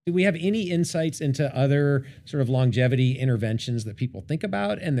Do we have any insights into other sort of longevity interventions that people think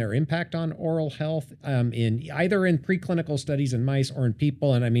about and their impact on oral health in either in preclinical studies in mice or in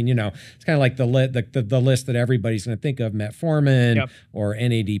people? And I mean, it's kind of like the list that everybody's going to think of: metformin, Yep. or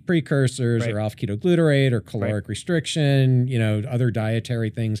NAD precursors, Right. or alpha-ketoglutarate, or caloric restriction, other dietary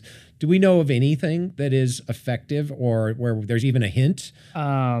things. Do we know of anything that is effective or where there's even a hint?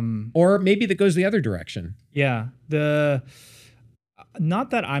 Or maybe that goes the other direction? Yeah. Not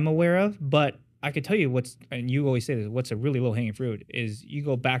that I'm aware of, but I could tell you and you always say this, what's a really low hanging fruit is you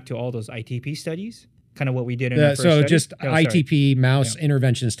go back to all those ITP studies, kind of what we did in our first So study. just ITP, mouse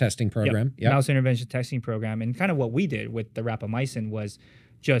interventions testing program. Yep. Mouse intervention testing program. And kind of what we did with the rapamycin was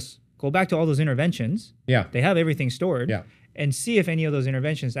just go back to all those interventions. Yeah. They have everything stored. Yeah. And see if any of those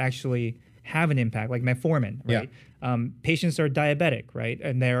interventions actually have an impact, like metformin, right? Patients are diabetic, right?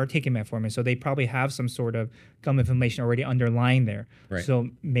 And they are taking metformin, so they probably have some sort of gum inflammation already underlying there. Right. So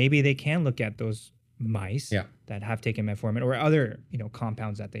maybe they can look at those mice that have taken metformin or other,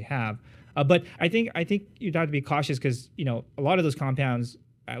 compounds that they have. But I think you'd have to be cautious because, a lot of those compounds,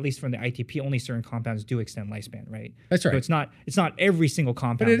 at least from the ITP, only certain compounds do extend lifespan, right? That's right. So it's not every single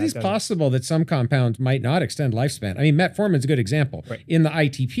compound. But it is possible that some compounds might not extend lifespan. I mean, metformin's a good example. Right. In the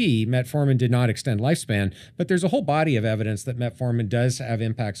ITP, metformin did not extend lifespan, but there's a whole body of evidence that metformin does have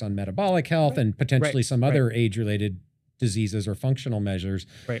impacts on metabolic health and potentially some other age-related diseases or functional measures.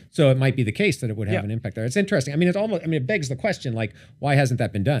 Right. So it might be the case that it would have an impact there. It's interesting. I mean, it begs the question, like, why hasn't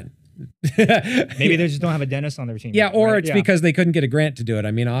that been done? Maybe they just don't have a dentist on their team. Yeah, or it's because they couldn't get a grant to do it.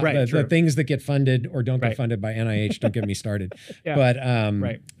 I mean, the things that get funded or don't get funded by NIH, don't get me started. But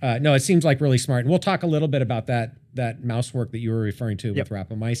no, it seems like really smart. And we'll talk a little bit about that mouse work that you were referring to with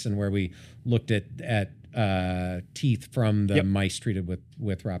rapamycin, where we looked at teeth from the mice treated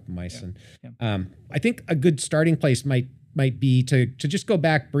with rapamycin. I think a good starting place might be to just go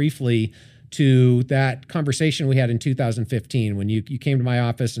back briefly to that conversation we had in 2015 when you came to my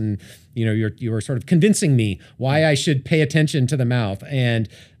office and you were sort of convincing me why I should pay attention to the mouth, and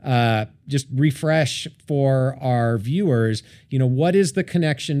just refresh for our viewers, what is the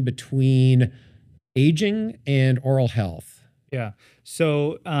connection between aging and oral health? Yeah.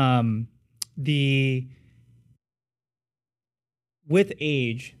 So with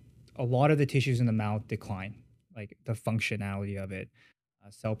age, a lot of the tissues in the mouth decline, like the functionality of it.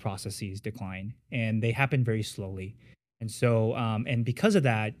 Cell processes decline, and they happen very slowly. And so, and because of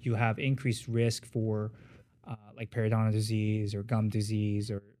that, you have increased risk for like periodontal disease or gum disease,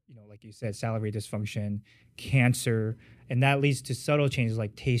 or, like you said, salivary dysfunction, cancer, and that leads to subtle changes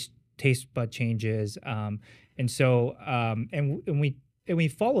like taste bud changes. And so, and we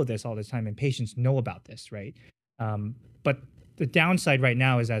follow this all the time, and patients know about this, right? But the downside right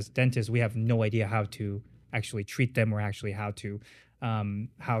now is, as dentists, we have no idea how to actually treat them or actually how to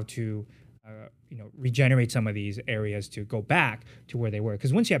regenerate some of these areas to go back to where they were.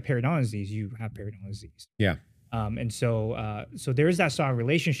 Because once you have periodontal disease, you have periodontal disease. Yeah. And so there is that strong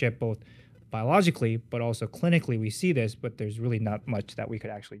relationship, both biologically, but also clinically we see this, but there's really not much that we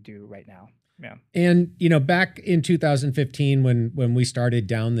could actually do right now. Yeah. And, back in 2015, when we started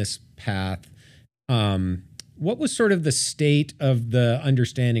down this path, what was sort of the state of the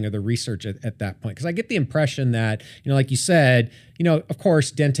understanding of the research at that point? Because I get the impression that, like you said, of course,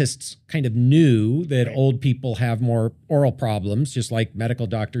 dentists kind of knew that old people have more oral problems, just like medical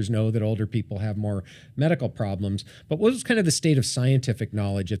doctors know that older people have more medical problems. But what was kind of the state of scientific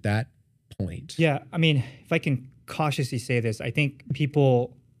knowledge at that point? Yeah, I mean, if I can cautiously say this, I think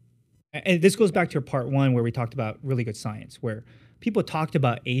people, and this goes back to part one where we talked about really good science, where people talked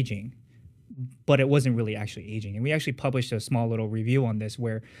about aging, but it wasn't really actually aging. And we actually published a small little review on this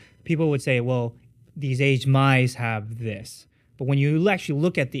where people would say, well, these aged mice have this. But when you actually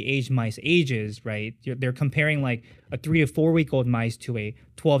look at the aged mice ages, right, they're comparing like a 3 to 4 week old mice to a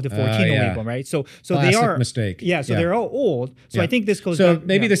 12 to 14 week old, right? So Classic they are mistake. Yeah, so they're all old. So I think this goes So down,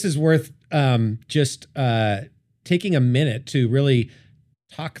 maybe this is worth just taking a minute to really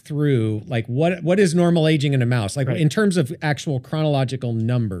talk through like what is normal aging in a mouse, like in terms of actual chronological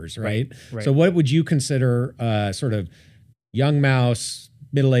numbers, right? So what would you consider sort of young mouse,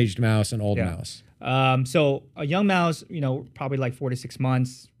 middle-aged mouse, and old mouse? So a young mouse, probably like 4 to 6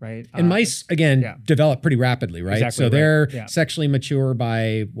 months, right? And mice, again, develop pretty rapidly, right? Exactly so they're sexually mature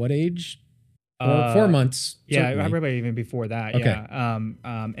by what age? 4 months. Yeah, probably even before that. Okay. Yeah.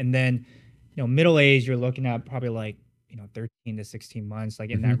 And then, middle age, you're looking at probably like 13 to 16 months, like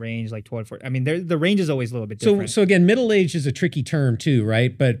in that range, like 12 to 14. I mean, the range is always a little bit different. So again, middle age is a tricky term too,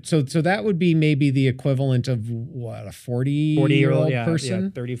 right? But so that would be maybe the equivalent of what, a 40-year-old person? Yeah,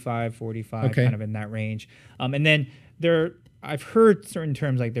 35, 45, kind of in that range. And then I've heard certain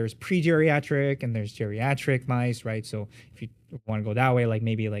terms, like there's pre-geriatric and there's geriatric mice, right? So if you want to go that way, like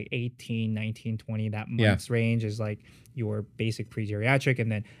maybe like 18, 19, 20, that months range is like your basic pre-geriatric.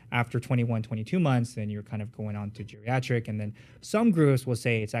 And then after 21, 22 months, then you're kind of going on to geriatric. And then some groups will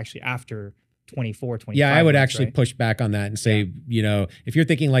say it's actually after 24, 25. Yeah, I would months, actually push back on that and say, you know, if you're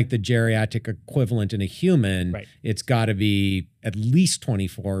thinking like the geriatric equivalent in a human, it's got to be at least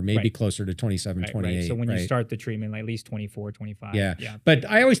 24, maybe closer to 27, 28. Right. So when you start the treatment, like at least 24, 25. Yeah. But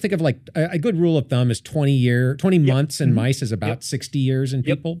I always think of like a good rule of thumb is 20 months in mice is about 60 years in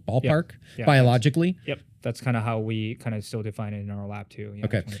people, ballpark, biologically. That's kind of how we kind of still define it in our lab too. Yeah,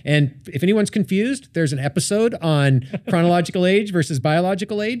 okay. And if anyone's confused, there's an episode on chronological age versus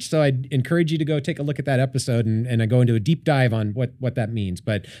biological age. So I'd encourage you to go take a look at that episode and I go into a deep dive on what that means.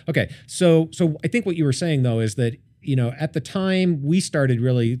 But okay. So I think what you were saying though is that, you know, at the time we started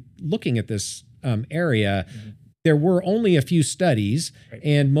really looking at this area, there were only a few studies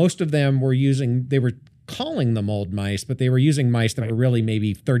and most of them were they were calling them old mice, but they were using mice that were really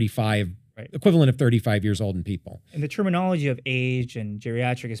maybe 35 equivalent of 35 years old in people. And the terminology of age and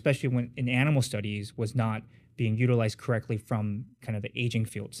geriatric, especially when in animal studies, was not being utilized correctly from kind of the aging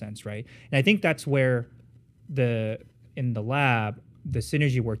field sense, right? And I think that's where in the lab, the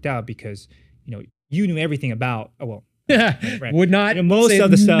synergy worked out because, you know, you knew everything about, would not, you know, most of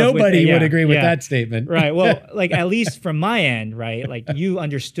the stuff nobody would agree with that statement. Right. Well, like at least from my end, right? Like you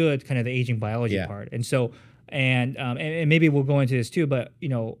understood kind of the aging biology part. And so, and maybe we'll go into this too, but you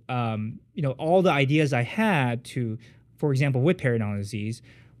know, all the ideas I had to, for example, with periodontal disease,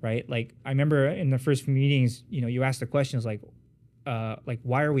 right? Like I remember in the first few meetings, you know, you asked the questions like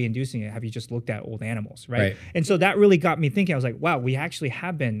why are we inducing it? Have you just looked at old animals, right? And so that really got me thinking. I was like, wow, we actually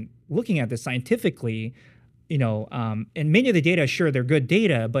have been looking at this scientifically, you know, and many of the data, sure, they're good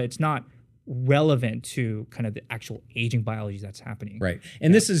data, but it's not relevant to kind of the actual aging biology that's happening. Right.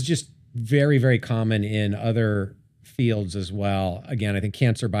 And this is just very, very common in other fields as well. Again, I think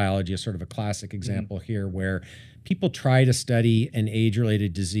cancer biology is sort of a classic example here where people try to study an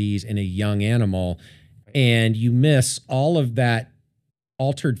age-related disease in a young animal and you miss all of that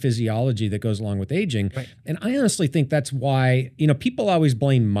altered physiology that goes along with aging. And I honestly think that's why, you know, people always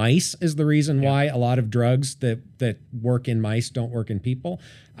blame mice as the reason why a lot of drugs that work in mice don't work in people.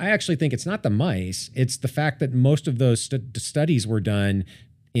 I actually think it's not the mice. It's the fact that most of those studies were done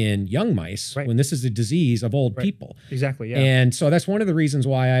in young mice when this is a disease of old people. Exactly, yeah. And so that's one of the reasons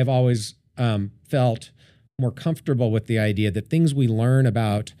why I've always felt more comfortable with the idea that things we learn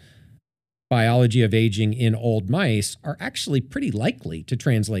about biology of aging in old mice are actually pretty likely to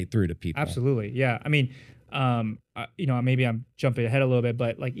translate through to people. Absolutely, yeah. I mean, you know, maybe I'm jumping ahead a little bit,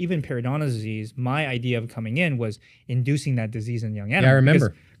 but like even periodontal disease, my idea of coming in was inducing that disease in young animals. Yeah, I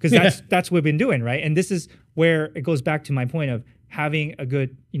remember. Because that's what we've been doing, right? And this is where it goes back to my point of having a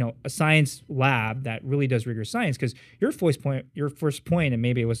good, you know, a science lab that really does rigorous science. Because your first point, and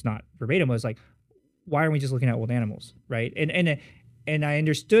maybe it was not verbatim, was like, why aren't we just looking at old animals, right? And I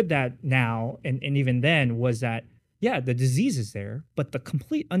understood that now, and even then was that, yeah, the disease is there, but the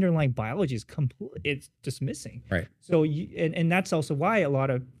complete underlying biology is it's just missing. Right. So, and that's also why a lot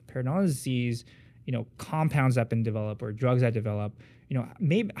of periodontal disease, you know, compounds that have been developed or drugs that develop, you know,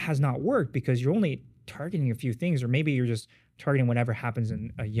 maybe has not worked because you're only targeting a few things, or maybe you're just targeting whatever happens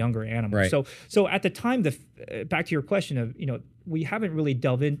in a younger animal. Right. So at the time, back to your question of, you know, we haven't really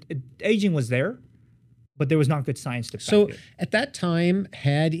delved in. Aging was there, but there was not good science to back it. So at that time,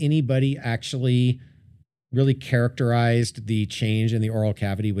 had anybody actually really characterized the change in the oral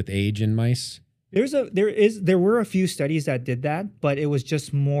cavity with age in mice? There were a few studies that did that, but it was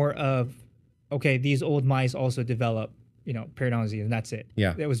just more of, okay, these old mice also develop, you know, periodontal disease, and that's it.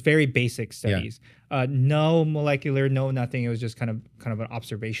 Yeah. It was very basic studies. No molecular, no nothing. It was just kind of an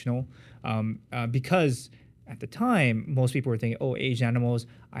observational, because at the time, most people were thinking, oh, aged animals,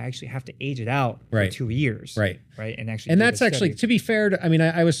 I actually have to age it out for 2 years. Right. And that's actually, to be fair, I mean,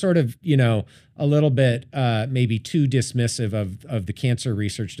 I was sort of, you know, a little bit maybe too dismissive of the cancer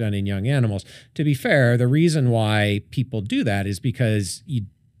research done in young animals. To be fair, the reason why people do that is because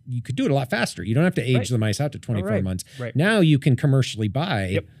you could do it a lot faster. You don't have to age the mice out to 24 months. Now you can commercially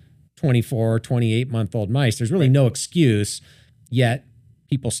buy 24, 28-month-old mice. There's really no excuse, yet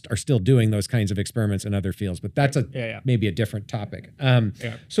people are still doing those kinds of experiments in other fields, but that's maybe a different topic.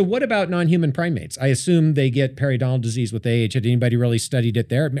 So what about non-human primates? I assume they get periodontal disease with age. Had anybody really studied it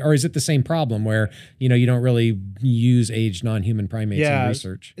there? Or is it the same problem where, you know, you don't really use aged non-human primates in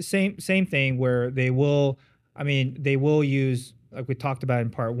research? Same thing where they will use like we talked about in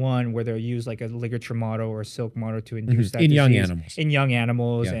part 1, where they'll use like a ligature model or a silk model to induce that in young disease animals. In young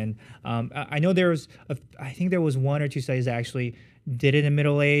animals, and I know I think there was 1 or 2 studies that actually did it in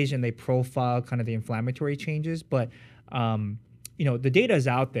middle age, and they profiled kind of the inflammatory changes. But you know, the data is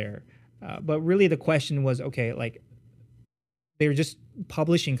out there, but really the question was, okay, like they're just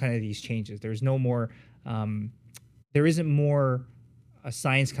publishing kind of these changes. There's no more, there isn't more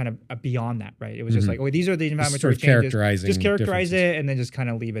science kind of beyond that, right? It was just like, oh, these are the inflammatory changes. Just characterize it and then just kind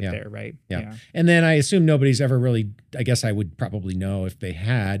of leave it there, right? Yeah. And then I assume nobody's ever really, I guess I would probably know if they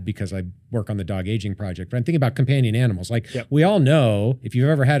had, because I work on the dog aging project, but I'm thinking about companion animals. Like we all know, if you've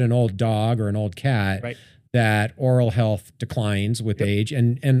ever had an old dog or an old cat, that oral health declines with age,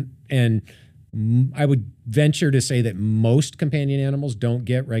 and I would venture to say that most companion animals don't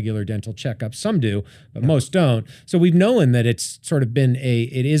get regular dental checkups. Some do, but most don't. So we've known that it's sort of been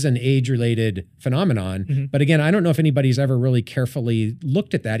it is an age-related phenomenon. But again, I don't know if anybody's ever really carefully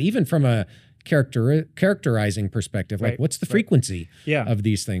looked at that, even from a characterizing perspective. Like, what's the frequency of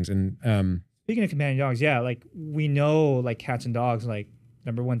these things? And speaking of companion dogs, like we know, like cats and dogs, like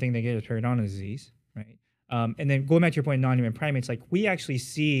number 1 thing they get is periodontal disease, right? And then going back to your point, non-human primates, like we actually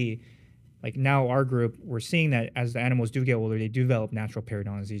see, like now our group, we're seeing that as the animals do get older, they do develop natural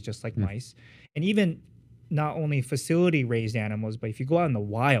periodontal disease, just like mice. And even not only facility raised animals, but if you go out in the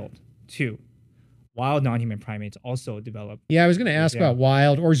wild too, wild non-human primates also develop. Yeah, I was going to ask about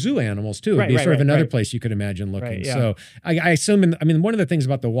wild or zoo animals too. It'd be sort of another place you could imagine looking. So I assume, I mean, one of the things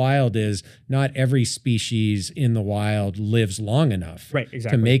about the wild is not every species in the wild lives long enough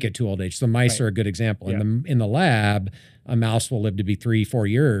to make it to old age. So mice are a good example. In the lab, a mouse will live to be 3-4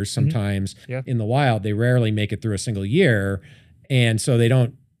 years sometimes. In the wild, they rarely make it through a single year. And so they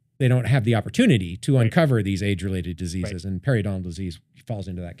don't have the opportunity to uncover these age-related diseases, and periodontal disease falls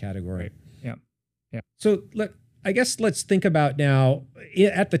into that category. So I guess let's think about now,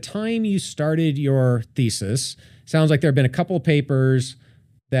 at the time you started your thesis, sounds like there have been a couple of papers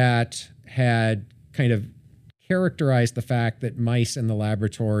that had kind of characterized the fact that mice in the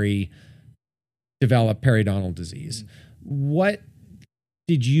laboratory develop periodontal disease. What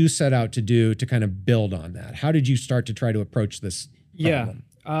did you set out to do to kind of build on that? How did you start to try to approach this problem?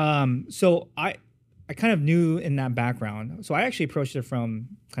 So I kind of knew in that background. So I actually approached it from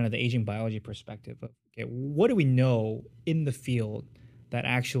kind of the aging biology perspective of, okay, what do we know in the field that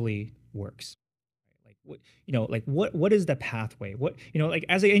actually works? Like what, you know, like what is the pathway? What, you know, like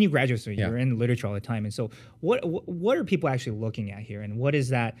as any graduate student, you're in literature all the time. And so what are people actually looking at here? And what is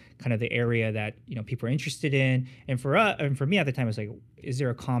that kind of the area that, you know, people are interested in? And for us, and for me at the time, it's like, is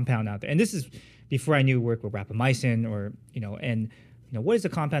there a compound out there? And this is before I knew work with rapamycin or, you know, and you know, what is the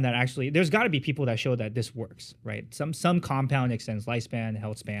compound that actually, there's got to be people that show that this works, right? Some compound extends lifespan,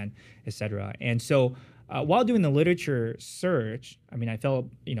 health span, et cetera. And so while doing the literature search, I mean, I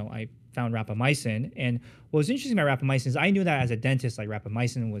found rapamycin. And what was interesting about rapamycin is I knew that as a dentist, like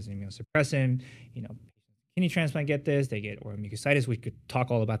rapamycin was immunosuppressant, you know, kidney transplant get this, they get oral mucositis. We could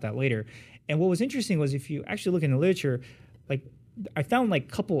talk all about that later. And what was interesting was if you actually look in the literature, like I found like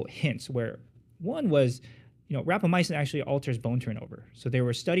a couple hints where one was, you know, rapamycin actually alters bone turnover. So there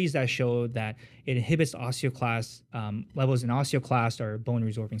were studies that showed that it inhibits osteoclast levels in osteoclast or bone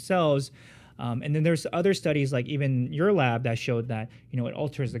resorbing cells. And then there's other studies like even your lab that showed that, you know, it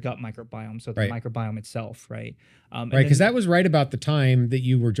alters the gut microbiome. So the microbiome itself, right? Because that was right about the time that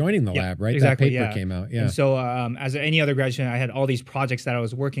you were joining the lab, right? Exactly, that paper came out. And so as any other graduate, I had all these projects that I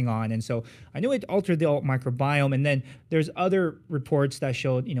was working on. And so I knew it altered the microbiome. And then there's other reports that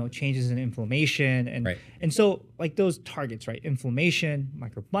showed, you know, changes in inflammation. And so like those targets, right? Inflammation,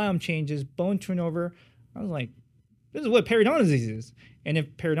 microbiome changes, bone turnover. I was like, this is what periodontal disease is. And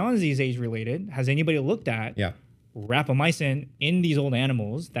if periodontal disease is age-related, has anybody looked at rapamycin in these old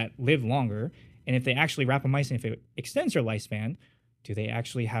animals that live longer? And if they actually rapamycin, if it extends their lifespan, do they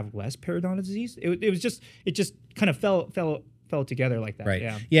actually have less periodontal disease? It just kind of fell together like that. Right.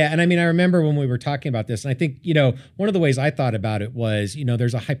 Yeah. And I mean, I remember when we were talking about this, and I think, you know, one of the ways I thought about it was, you know,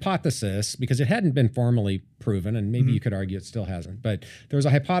 there's a hypothesis because it hadn't been formally proven, and maybe you could argue it still hasn't, but there was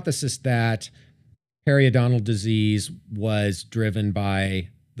a hypothesis that periodontal disease was driven by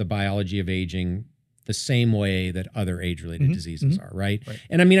the biology of aging the same way that other age-related diseases are, right?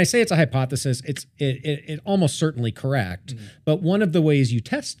 And I mean, I say it's a hypothesis, it almost certainly correct, but one of the ways you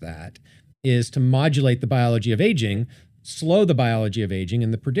test that is to modulate the biology of aging, slow the biology of aging,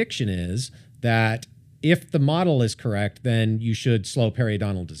 and the prediction is that if the model is correct, then you should slow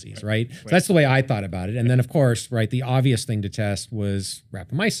periodontal disease, right? So that's the way I thought about it. And then, of course, right, the obvious thing to test was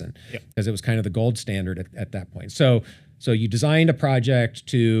rapamycin because it was kind of the gold standard at that point. So So you designed a project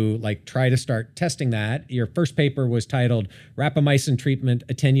to like try to start testing that. Your first paper was titled Rapamycin Treatment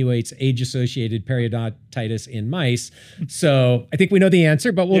Attenuates Age-Associated Periodontitis in Mice. So I think we know the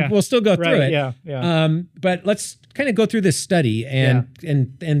answer, but we'll still go through it. But let's kind of go through this study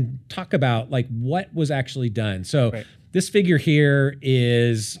and talk about like what was actually done. So this figure here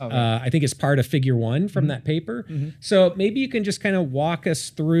is, I think it's part of figure 1 from that paper. So maybe you can just kind of walk us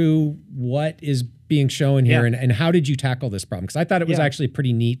through what is being shown here and how did you tackle this problem? Because I thought it was actually a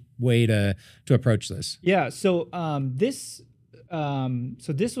pretty neat way to approach this. Yeah. So this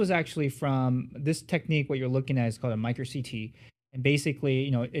was actually from this technique. What you're looking at is called a micro CT. And basically,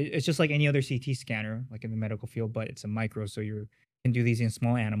 you know, it's just like any other CT scanner, like in the medical field, but it's a micro. So you can do these in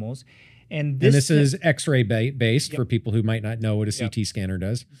small animals. And this is X-ray based for people who might not know what a CT scanner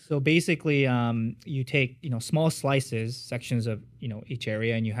does. So basically, you take, you know, small slices, sections of, you know, each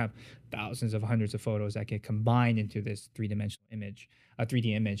area, and you have thousands of hundreds of photos that get combined into this 3-dimensional image, a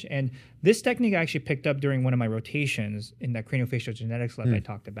 3D image. And this technique I actually picked up during one of my rotations in that craniofacial genetics lab I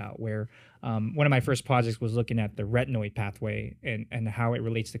talked about, where one of my first projects was looking at the retinoid pathway and how it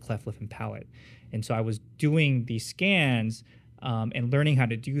relates to cleft lip and palate. And so I was doing these scans and learning how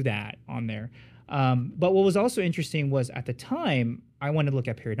to do that on there. But what was also interesting was at the time, I wanted to look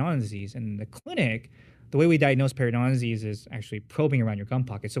at periodontal disease. And in the clinic, the way we diagnose periodontal disease is actually probing around your gum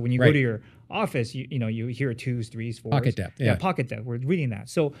pocket. So when you go to your office, you hear 2s, 3s, 4s. Pocket depth. Yeah, pocket depth. We're reading that.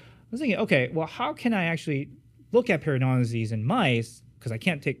 So I was thinking, okay, well, how can I actually look at periodontal disease in mice? Because I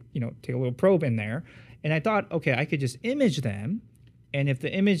can't take a little probe in there. And I thought, okay, I could just image them. And if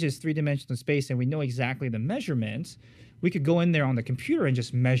the image is 3-dimensional space and we know exactly the measurements, we could go in there on the computer and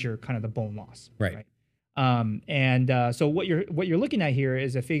just measure kind of the bone loss. Right. So what you're looking at here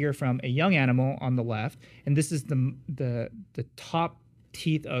is a figure from a young animal on the left, and this is the top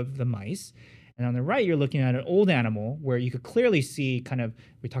teeth of the mice. And on the right, you're looking at an old animal where you could clearly see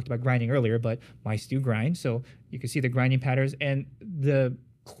we talked about grinding earlier, but mice do grind. So you can see the grinding patterns and the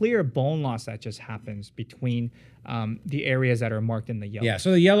clear bone loss that just happens between the areas that are marked in the yellow. Yeah,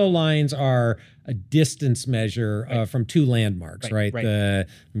 so the yellow lines are a distance measure from 2 landmarks, right? Let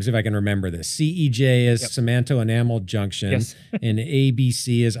me see if I can remember this. CEJ is cemento-enamel junction, and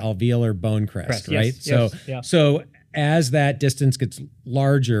ABC is alveolar bone crest, right? So as that distance gets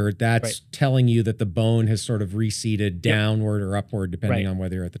larger, that's telling you that the bone has sort of receded downward or upward, depending on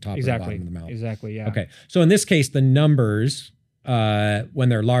whether you're at the top or the bottom of the mouth. Exactly, yeah. Okay, so in this case, the numbers, when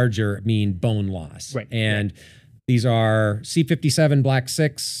they're larger, mean bone loss. And these are C57 black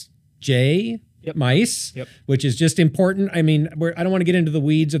 6J mice, which is just important. I mean, I don't want to get into the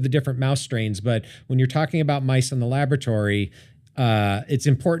weeds of the different mouse strains, but when you're talking about mice in the laboratory, it's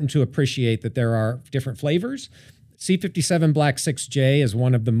important to appreciate that there are different flavors. C57 black 6J is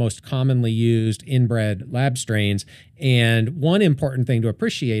one of the most commonly used inbred lab strains. And one important thing to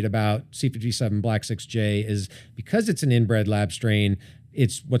appreciate about C57 black 6J is because it's an inbred lab strain,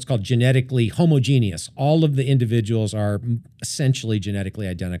 it's what's called genetically homogeneous. All of the individuals are essentially genetically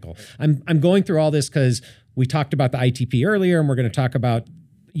identical. I'm going through all this because we talked about the ITP earlier, and we're going to talk about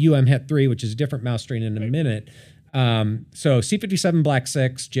UM-Het3, which is a different mouse strain, in a minute. So C57 black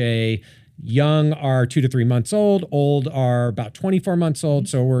 6J, young are 2 to 3 months old, old are about 24 months old.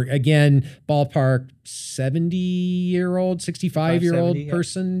 So we're, again, ballpark 70-year-old, 65-year-old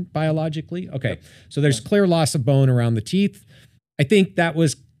person biologically. Okay, so there's clear loss of bone around the teeth. I think that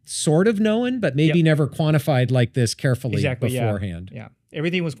was sort of known, but maybe never quantified like this carefully beforehand. Yeah.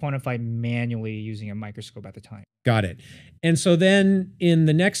 Everything was quantified manually using a microscope at the time. Got it. And so then in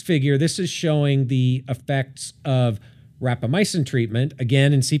the next figure, this is showing the effects of rapamycin treatment,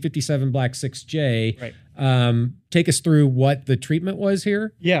 again in C57 black 6J. Take us through what the treatment was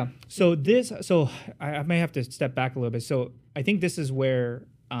here. Yeah. So I may have to step back a little bit. So I think this is where,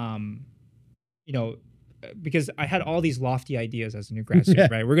 because I had all these lofty ideas as a new grad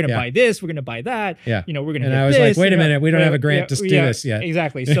student, right? We're going to buy this, we're going to buy that. We're going to. And I was like, wait a minute, we don't have a grant to do this yet.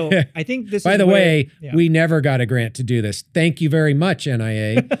 Exactly. So I think this. By the way, we never got a grant to do this. Thank you very much,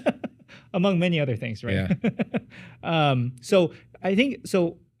 NIA. Among many other things, right? So I think just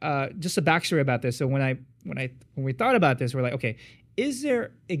a backstory about this. So when we thought about this, we're like, okay, is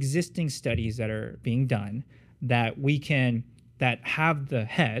there existing studies that are being done that have the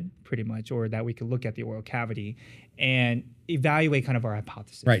head pretty much, or that we could look at the oral cavity and evaluate kind of our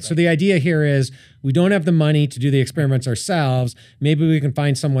hypothesis. Right. So the idea here is we don't have the money to do the experiments ourselves. Maybe we can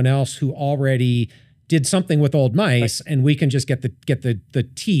find someone else who already did something with old mice, and we can just get the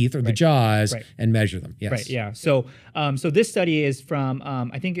teeth or the jaws and measure them. Yes. Right. Yeah. So this study is from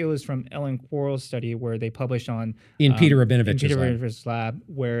I think it was from Ellen Quarles' study where they published on in Peter Rabinovich's lab,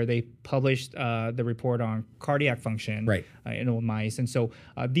 where they published the report on cardiac function in old mice. And so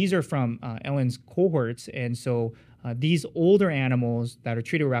these are from Ellen's cohorts, and so these older animals that are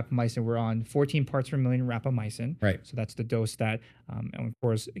treated with rapamycin were on 14 parts per million rapamycin. Right. So that's the dose that Ellen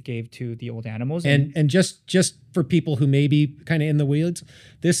Quarles gave to the old animals. And just for people who may be kind of in the weeds,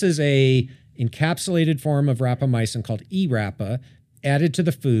 this is a encapsulated form of rapamycin called E-Rapa added to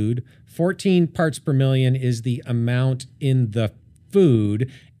the food. 14 parts per million is the amount in the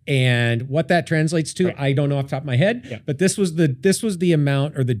food. And what that translates to, I don't know off the top of my head, but this was the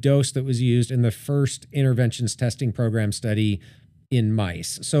amount or the dose that was used in the first interventions testing program study in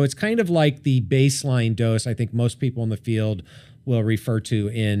mice. So it's kind of like the baseline dose I think most people in the field will refer to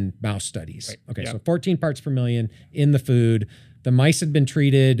in mouse studies. Okay, so 14 parts per million in the food. The mice had been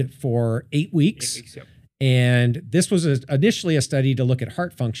treated for 8 weeks. 8 weeks, and this was initially a study to look at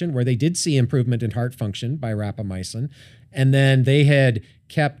heart function, where they did see improvement in heart function by rapamycin. And then they had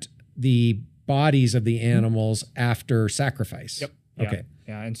kept the bodies of the animals after sacrifice. Okay.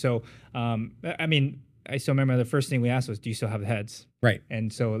 Yeah. And so, I mean, I still remember the first thing we asked was, do you still have the heads? Right.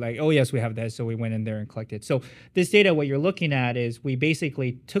 And so like, oh, yes, we have the heads. So we went in there and collected. So this data, what you're looking at is we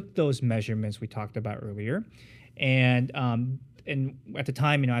basically took those measurements we talked about earlier. And at the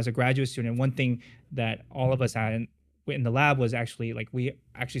time, as a graduate student, one thing that all of us had in the lab was actually we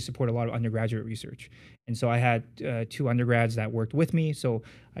actually support a lot of undergraduate research. And so I had 2 undergrads that worked with me. So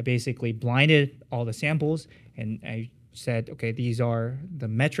I basically blinded all the samples and I said, okay, these are the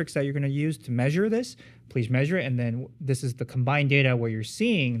metrics that you're going to use to measure this. Please measure it. And then this is the combined data where you're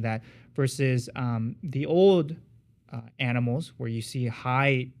seeing that versus the old animals where you see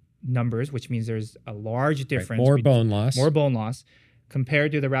high numbers, which means there's a large difference. More bone loss,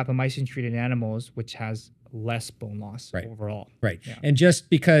 compared to the rapamycin treated animals, which has less bone loss overall. Right. Yeah. And just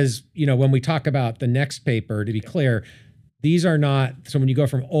because, when we talk about the next paper, to be clear, these are not, so when you go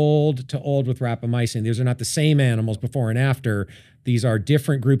from old to old with rapamycin, these are not the same animals before and after. These are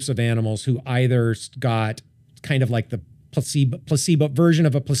different groups of animals who either got kind of like the placebo version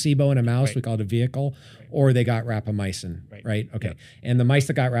of a placebo in a mouse, we call it a vehicle, or they got rapamycin, right? Okay. Yep. And the mice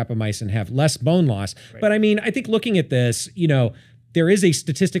that got rapamycin have less bone loss. But I mean, I think looking at this, there is a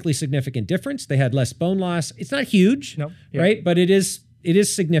statistically significant difference. They had less bone loss. It's not huge, right? But it is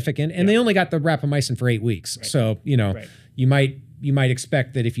significant. And they only got the rapamycin for 8 weeks. So, you might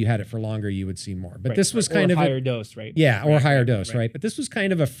expect that if you had it for longer, you would see more. But this was kind of a higher dose, right? Yeah, or higher dose, right? But this was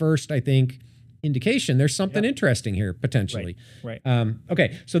kind of a first, I think, indication. There's something interesting here, potentially. Right.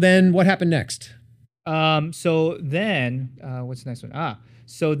 Okay, so then what happened next? So then, what's the next one?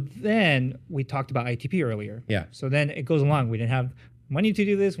 So then we talked about ITP earlier. Yeah. So then it goes along. We didn't have money to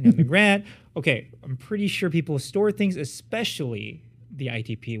do this. We didn't have the grant. Okay, I'm pretty sure people store things, especially the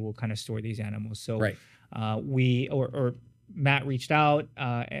ITP will kind of store these animals. So Matt reached out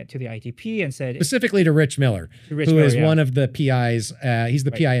to the ITP and said... Specifically to Rich Miller, who is one of the PIs. He's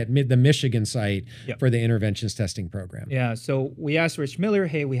the PI at the Michigan site for the interventions testing program. Yeah, so we asked Rich Miller,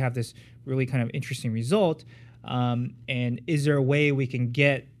 hey, we have this really kind of interesting result. And is there a way we can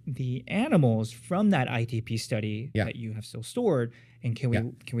get the animals from that ITP study that you have still stored, and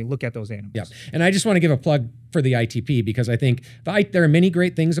can we look at those animals? Yeah, and I just want to give a plug for the ITP because I think there are many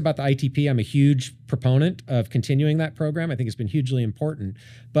great things about the ITP. I'm a huge proponent of continuing that program. I think it's been hugely important.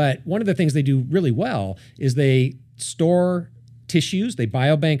 But one of the things they do really well is they store tissues, they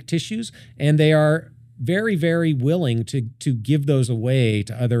biobank tissues, and they are very, very willing to give those away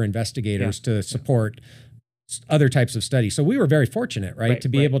to other investigators to support other types of studies. So we were very fortunate, to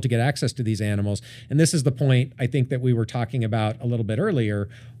be able to get access to these animals. And this is the point I think that we were talking about a little bit earlier,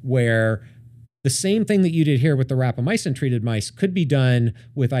 where the same thing that you did here with the rapamycin treated mice could be done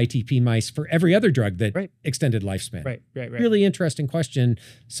with ITP mice for every other drug that extended lifespan. Right. Really interesting question.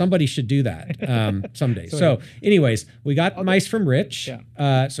 Somebody should do that someday. So anyways, we got mice from Rich.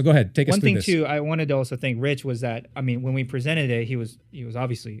 Yeah. So go ahead, take us through this. One thing too, I wanted to also thank Rich was that, I mean, when we presented it, he was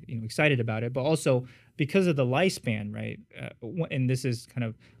obviously excited about it, but also because of the lifespan, right? And this is kind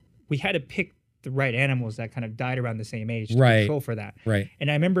of, we had to pick the right animals that kind of died around the same age to control for that. Right.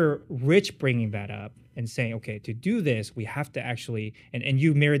 And I remember Rich bringing that up and saying, okay, to do this, we have to actually, and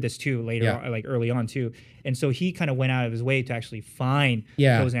you mirrored this too later on, like early on too. And so he kind of went out of his way to actually find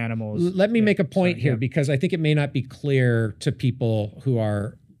those animals. Let me make a point here because I think it may not be clear to people who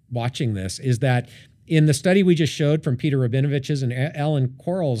are watching this, is that in the study we just showed from Peter Rabinovich's and Ellen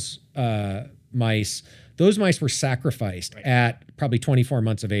Quarles' mice, those mice were sacrificed at probably 24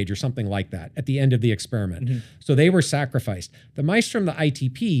 months of age or something like that at the end of the experiment. So they were sacrificed. The mice from the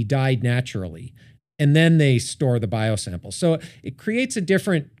ITP died naturally, and then they store the biosample. So it creates a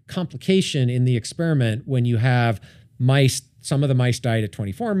different complication in the experiment when you have mice. Some of the mice died at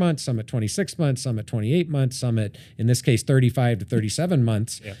 24 months, some at 26 months, some at 28 months, some at, in this case, 35 to 37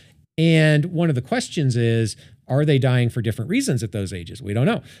 months. And one of the questions is, are they dying for different reasons at those ages? We don't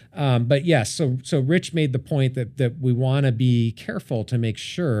know. But yes, so Rich made the point that we want to be careful to make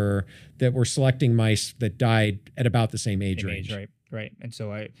sure that we're selecting mice that died at about the same age range. Right. And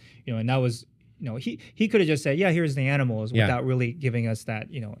so and that was, he could have just said, yeah, here's the animals without really giving us that,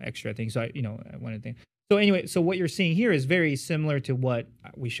 extra thing. So I wanted to think. So anyway, so what you're seeing here is very similar to what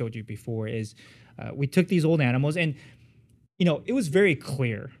we showed you before. Is we took these old animals, and it was very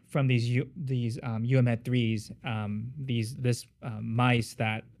clear from these UMHET3s, this mice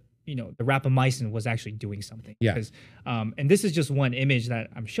that the rapamycin was actually doing something. Because, and this is just one image that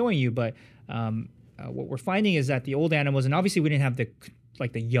I'm showing you, but what we're finding is that the old animals, and obviously we didn't have the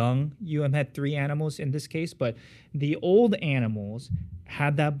young UMHET3 animals in this case, but the old animals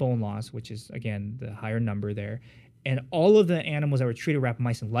had that bone loss, which is, again, the higher number there. And all of the animals that were treated with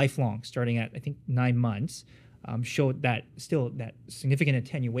rapamycin lifelong, starting at, I think, 9 months, showed that significant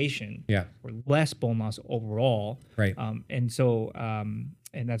attenuation or less bone loss overall. And so,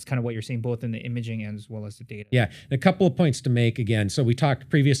 and that's kind of what you're seeing both in the imaging as well as the data. And a couple of points to make again. So we talked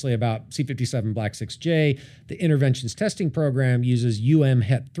previously about C57 Black 6J. The interventions testing program uses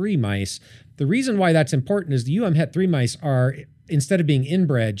UMHET3 mice. The reason why that's important is the UMHET3 mice are, instead of being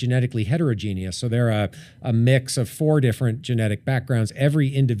inbred, genetically heterogeneous. So they're a mix of 4 different genetic backgrounds. Every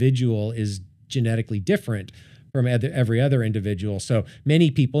individual is genetically different from every other individual. So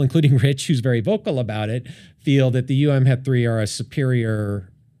many people, including Rich, who's very vocal about it, feel that the UMHET3 are a superior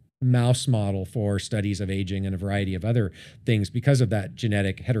mouse model for studies of aging and a variety of other things because of that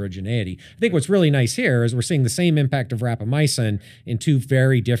genetic heterogeneity. I think what's really nice here is we're seeing the same impact of rapamycin in 2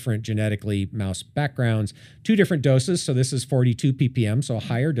 very different genetically mouse backgrounds, 2 different doses. So this is 42 ppm, so a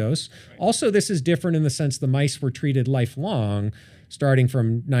higher dose. Also, this is different in the sense the mice were treated lifelong, starting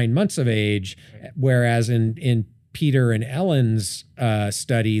from 9 months of age, whereas in Peter and Ellen's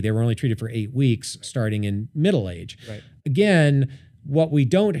study, they were only treated for 8 weeks, starting in middle age. Again, what we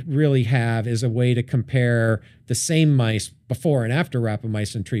don't really have is a way to compare the same mice before and after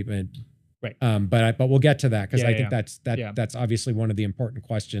rapamycin treatment. But we'll get to that because I think that's obviously one of the important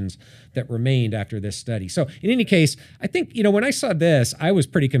questions that remained after this study. So in any case, I think when I saw this, I was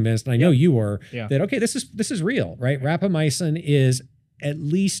pretty convinced, and I know you were, that okay, this is real, right? Rapamycin is at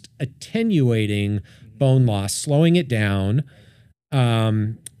least attenuating bone loss, slowing it down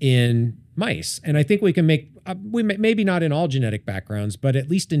in mice, and I think we can make maybe not in all genetic backgrounds, but at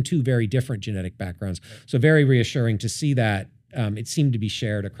least in 2 very different genetic backgrounds. So very reassuring to see that. It seemed to be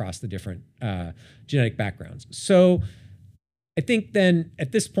shared across the different genetic backgrounds. So I think then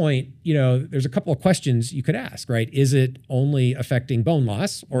at this point, there's a couple of questions you could ask, right? Is it only affecting bone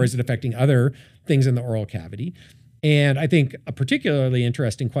loss, or is it affecting other things in the oral cavity? And I think a particularly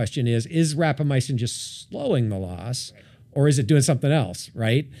interesting question is rapamycin just slowing the loss, or is it doing something else,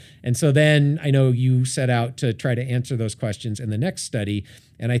 right? And so then I know you set out to try to answer those questions in the next study.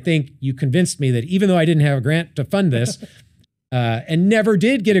 And I think you convinced me that even though I didn't have a grant to fund this, and never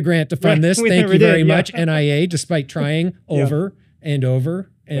did get a grant to fund this, thank you very much, NIA, despite trying over and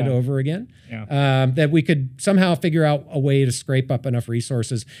over and over again, that we could somehow figure out a way to scrape up enough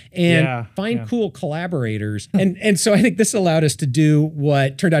resources and find cool collaborators. And so I think this allowed us to do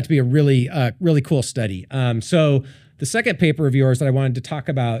what turned out to be a really cool study. So the second paper of yours that I wanted to talk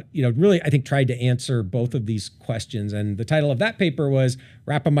about, really, I think tried to answer both of these questions. And the title of that paper was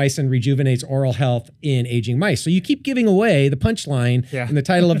Rapamycin Rejuvenates Oral Health in Aging Mice. So you keep giving away the punchline in the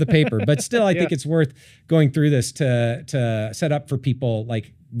title of the paper, but still, I think it's worth going through this to set up for people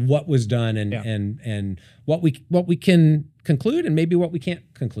like what was done and what we can conclude and maybe what we can't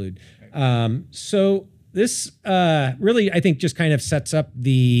conclude. So this really, I think, just kind of sets up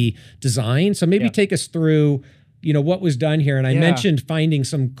the design. So maybe take us through what was done here. And I mentioned finding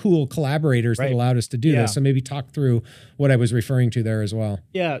some cool collaborators that allowed us to do this. So maybe talk through what I was referring to there as well.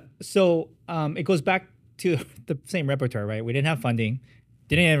 So it goes back to the same repertoire, right? We didn't have funding,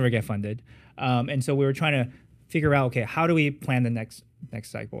 didn't ever get funded. And so we were trying to figure out, okay, how do we plan the next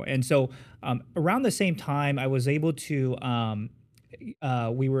cycle? And so around the same time, I was able to,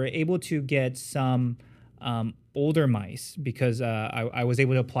 we were able to get some older mice because I was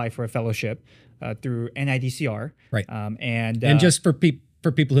able to apply for a fellowship through NIDCR. And just for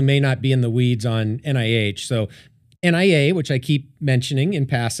people who may not be in the weeds on NIH, so NIA, which I keep mentioning in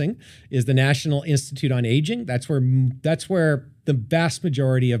passing, is the National Institute on Aging. That's where the vast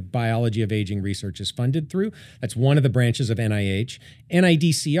majority of biology of aging research is funded through. That's one of the branches of NIH.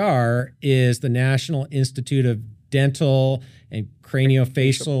 NIDCR is the National Institute of Dental and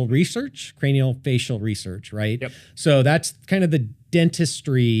Craniofacial Research, right? Yep. So that's kind of the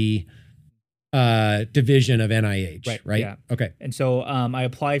dentistry division of NIH, right? Yeah. Okay. And so I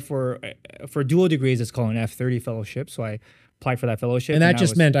applied for dual degrees. It's called an F30 fellowship. So I applied for that fellowship. And that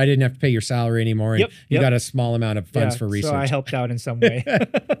just meant I didn't have to pay your salary anymore. And you got a small amount of funds for research. So I helped out in some way.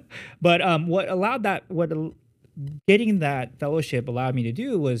 But getting that fellowship allowed me to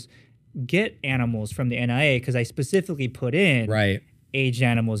do was get animals from the NIA, because I specifically put in aged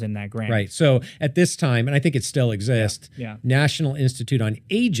animals in that grant. Right. So at this time, and I think it still exists, National Institute on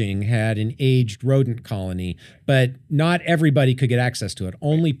Aging had an aged rodent colony, but not everybody could get access to it.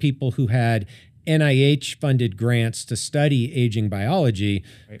 Only people who had NIH-funded grants to study aging biology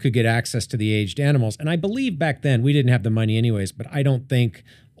could get access to the aged animals. And I believe back then, we didn't have the money anyways, but I don't think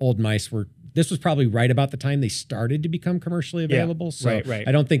old mice were... This was probably right about the time they started to become commercially available. So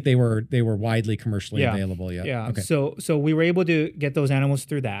I don't think they were widely commercially available yet. Yeah. Okay. So we were able to get those animals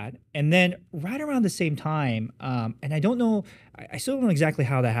through that. And then right around the same time, and I don't know, I still don't know exactly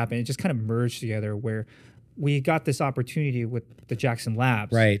how that happened. It just kind of merged together where we got this opportunity with the Jackson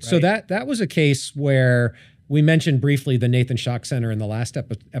Labs. Right. So that was a case where we mentioned briefly the Nathan Schock Center in the last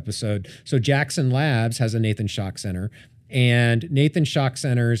episode. So Jackson Labs has a Nathan Schock Center, and Nathan Schock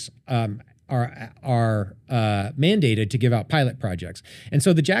Centers are mandated to give out pilot projects. And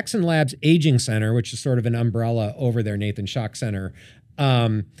so the Jackson Labs Aging Center, which is sort of an umbrella over their Nathan Schock Center,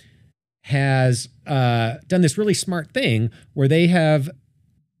 has done this really smart thing where they have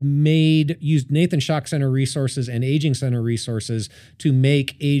used Nathan Schock Center resources and Aging Center resources to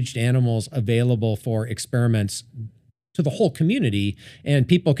make aged animals available for experiments to the whole community. And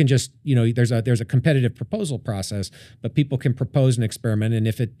people can just, there's a competitive proposal process, but people can propose an experiment, and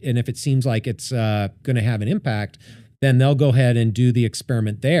if it seems like it's going to have an impact, then they'll go ahead and do the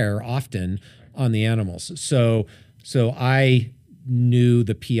experiment there, often on the animals. So I knew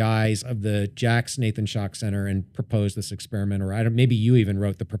the PIs of the Nathan Schock Center and proposed this experiment, or maybe you even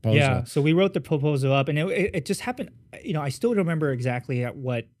wrote the proposal. Yeah, so we wrote the proposal up, and it just happened. I still don't remember exactly at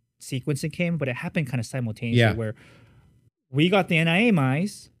what sequence it came, but it happened kind of simultaneously where we got the NIA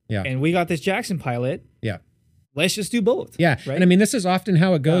mice, and we got this Jackson pilot. Yeah. Let's just do both. Yeah. Right? And I mean, this is often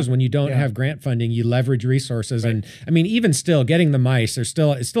how it goes when you don't have grant funding. You leverage resources. And I mean, even still, getting the mice, it's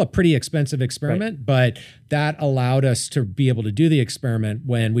still a pretty expensive experiment, but that allowed us to be able to do the experiment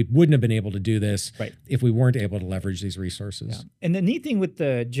when we wouldn't have been able to do this if we weren't able to leverage these resources. Yeah. And the neat thing with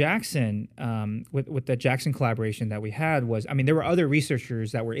the Jackson, with the Jackson collaboration that we had was, I mean, there were other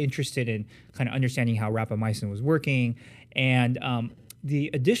researchers that were interested in kind of understanding how rapamycin was working. And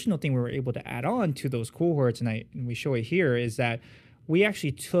the additional thing we were able to add on to those cohorts, and we show it here, is that we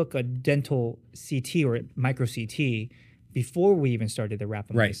actually took a dental CT or micro CT before we even started the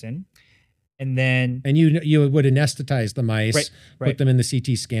rapamycin. And then... And you would anesthetize the mice, put them in the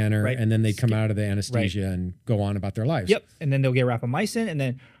CT scanner, and then they'd come out of the anesthesia and go on about their lives. Yep. And then they'll get rapamycin, and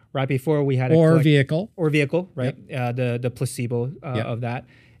then right before we had... vehicle, right? Yep. The placebo of that.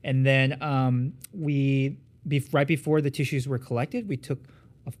 And then right before the tissues were collected, we took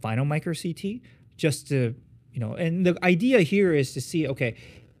a final micro CT just to, and the idea here is to see, okay,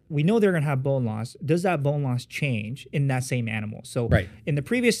 we know they're going to have bone loss. Does that bone loss change in that same animal? So in the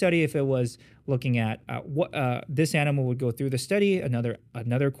previous study, if it was looking at what this animal would go through the study,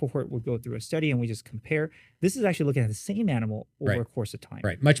 another cohort would go through a study, and we just compare. This is actually looking at the same animal over a course of time.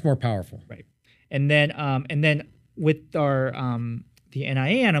 Right, much more powerful. Right, and then with our the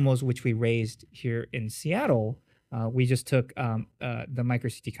NIA animals, which we raised here in Seattle, we just took the micro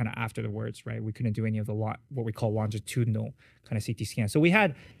CT kind of afterwards, right? We couldn't do any of the what we call longitudinal kind of CT scans. So we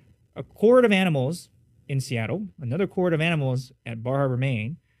had a cohort of animals in Seattle, another cohort of animals at Bar Harbor,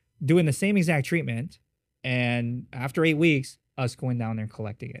 Maine, doing the same exact treatment, and after 8 weeks, us going down there and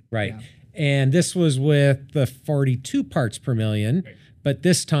collecting it. Right. Yeah. And this was with the 42 parts per million. Right. But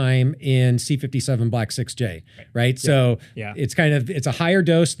this time in C57 Black 6J, right? So it's a higher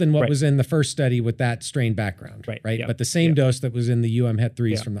dose than what was in the first study with that strain background, right? Yep. But the same dose that was in the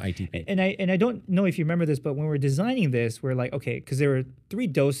Het3s from the ITP. And I don't know if you remember this, but when we were designing this, we're like, okay, because there were 3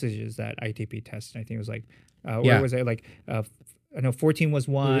 dosages that ITP tested. I think it was like, where was it? Like, I know 14 was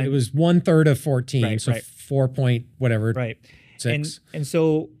 1. It was 1/3 of 14, so 4 point whatever. Right. 6. And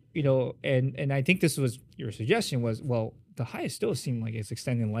so, and I think this was your suggestion was, well, the highest dose seemed like it's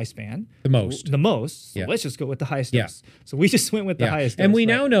extending the lifespan. The most. So let's just go with the highest dose. So we just went with the highest dose. And we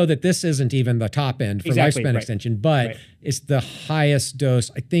now know that this isn't even the top end for lifespan extension, but it's the highest dose,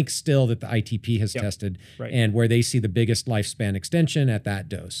 I think, still that the ITP has tested, and where they see the biggest lifespan extension at that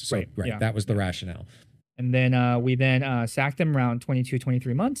dose. So that was the rationale. And then we sacked them around 22,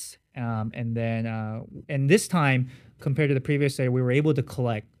 23 months. And this time, compared to the previous study, we were able to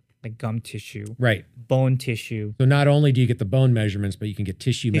collect like gum tissue, bone tissue. So not only do you get the bone measurements, but you can get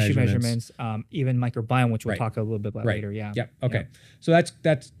tissue measurements, even microbiome, which we'll talk a little bit about later. Yeah. Okay. So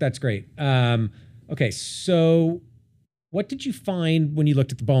that's great. Okay. So what did you find when you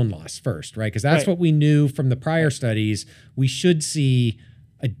looked at the bone loss first, right? Because that's what we knew from the prior studies. We should see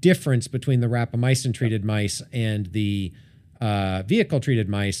a difference between the rapamycin treated mice and the vehicle treated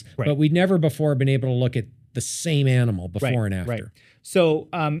mice, but we'd never before been able to look at the same animal before and after. So,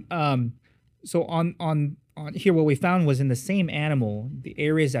 so on here, what we found was in the same animal, the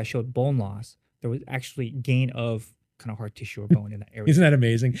areas that showed bone loss, there was actually gain of kind of hard tissue or bone in that area. Isn't that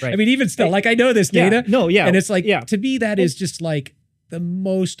amazing? I mean, even still, like I know this data. And it's like, to me, that is just like the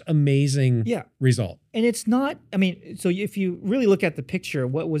most amazing result. And it's not, I mean, so if you really look at the picture,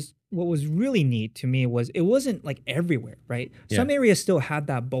 what was really neat to me was it wasn't like everywhere, right? Some areas still had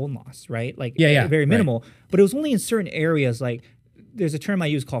that bone loss, right? Like very minimal, but it was only in certain areas. Like there's a term I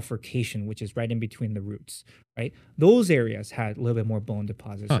use called furcation, which is right in between the roots, right? Those areas had a little bit more bone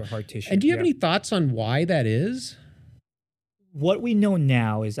deposits or hard tissue. And do you have any thoughts on why that is? What we know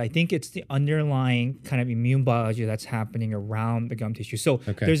now is I think it's the underlying kind of immune biology that's happening around the gum tissue. So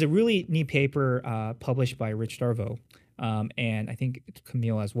there's a really neat paper published by Rich Darvo, and I think it's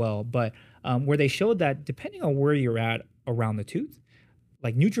Camille as well, but where they showed that depending on where you're at around the tooth,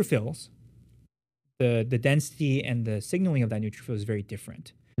 like neutrophils, the density and the signaling of that neutrophil is very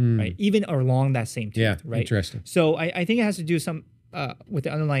different, right? Even along that same tooth, right? Interesting. So I think it has to do with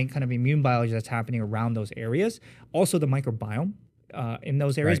the underlying kind of immune biology that's happening around those areas. Also the microbiome in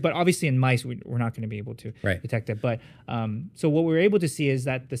those areas, but obviously in mice, we're not going to be able to detect it. But so what we were able to see is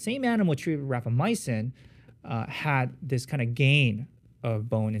that the same animal treated with rapamycin had this kind of gain of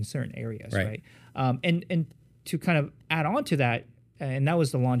bone in certain areas, right? And to kind of add on to that, and that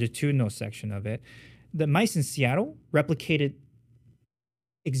was the longitudinal section of it, the mice in Seattle replicated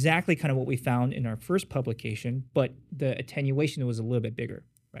exactly kind of what we found in our first publication, but the attenuation was a little bit bigger,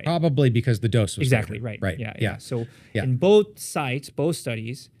 right? Probably because the dose was bigger. Right. Yeah. So in both sites, both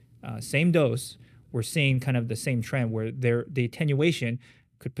studies, same dose, we're seeing kind of the same trend where the attenuation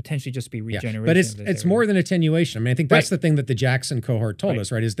could potentially just be regeneration. But it's more than attenuation. I mean, I think that's the thing that the Jackson cohort told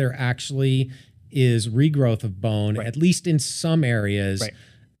us, right? Is there actually is regrowth of bone, at least in some areas,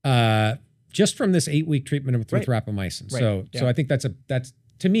 just from this 8-week treatment with rapamycin. So I think that's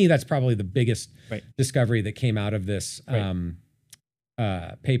to me, that's probably the biggest discovery that came out of this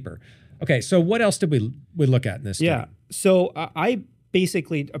paper. Okay, so what else did we look at in this study? So I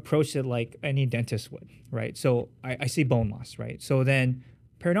basically approached it like any dentist would, right? So I see bone loss, right? So then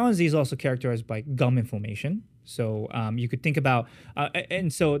periodontal disease is also characterized by gum inflammation. So you could think about,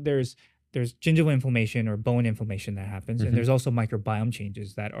 and so there's gingival inflammation or bone inflammation that happens, and there's also microbiome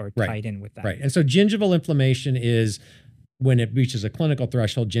changes that are tied in with that. Right, and so gingival inflammation is when it reaches a clinical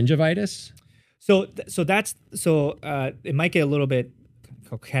threshold, gingivitis. So it might get a little bit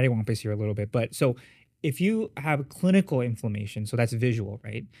cattywampus here a little bit, but so if you have clinical inflammation, so that's visual,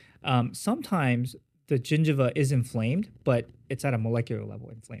 right? Sometimes the gingiva is inflamed, but it's at a molecular level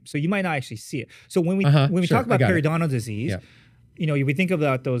inflamed, so you might not actually see it. So when we talk about periodontal disease, you know, we think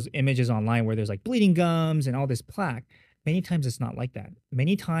about those images online where there's like bleeding gums and all this plaque. Many times it's not like that.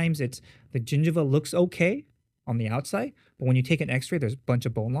 Many times it's the gingiva looks okay on the outside, but when you take an x-ray, there's a bunch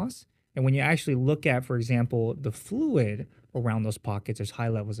of bone loss. And when you actually look at, for example, the fluid around those pockets, there's high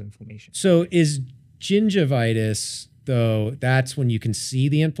levels of inflammation. So is gingivitis, though, that's when you can see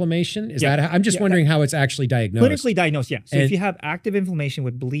the inflammation? Is that, I'm just wondering how it's actually diagnosed. Clinically diagnosed, yeah. So if you have active inflammation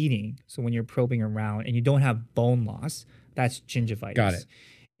with bleeding, so when you're probing around and you don't have bone loss, that's gingivitis. Got it.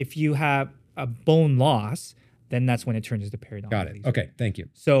 If you have a bone loss, then that's when it turns into periodontal disease. Okay, thank you.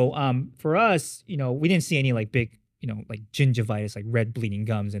 So for us, you know, we didn't see any like big, you know, like gingivitis, like red bleeding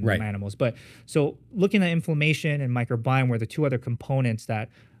gums in animals. But so looking at inflammation and microbiome were the two other components that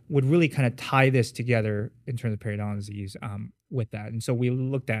would really kind of tie this together in terms of periodontal disease with that. And so we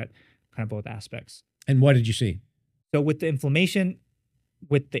looked at kind of both aspects. And what did you see? So with the inflammation,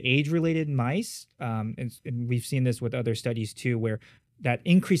 with the age-related mice, and we've seen this with other studies too, where that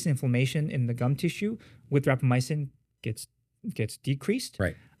increased inflammation in the gum tissue with rapamycin gets decreased.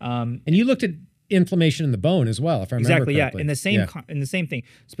 Right. And you looked at inflammation in the bone as well, if I remember correctly. Yeah. In the same thing,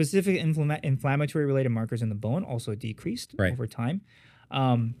 specific inflammatory related markers in the bone also decreased over time.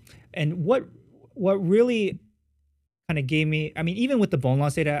 And what really kind of gave me, I mean, even with the bone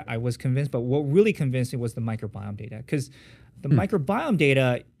loss data, I was convinced, but what really convinced me was the microbiome data, because the microbiome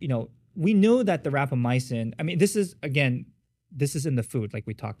data, you know, we know that the rapamycin, I mean, this is in the food, like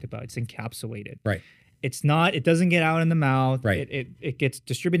we talked about. It's encapsulated. Right. It's not, it doesn't get out in the mouth. Right. It gets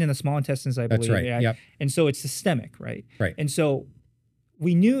distributed in the small intestines, I believe. That's right. Yep. And so it's systemic, right? Right. And so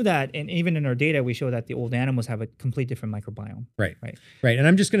we knew that, and even in our data, we show that the old animals have a complete different microbiome. Right. And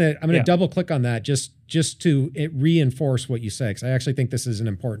I'm gonna double click on that just to reinforce what you said, because I actually think this is an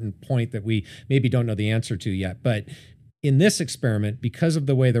important point that we maybe don't know the answer to yet. But in this experiment, because of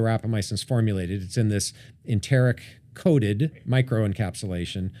the way the rapamycin is formulated, it's in this enteric coated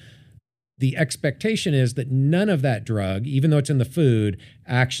microencapsulation. The expectation is that none of that drug, even though it's in the food,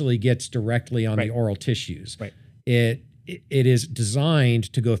 actually gets directly on the oral tissues. Right. It is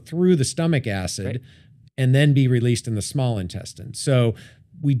designed to go through the stomach acid and then be released in the small intestine. So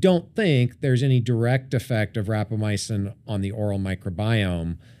we don't think there's any direct effect of rapamycin on the oral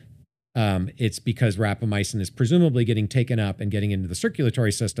microbiome. It's because rapamycin is presumably getting taken up and getting into the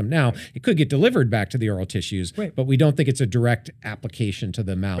circulatory system. Now, it could get delivered back to the oral tissues, but we don't think it's a direct application to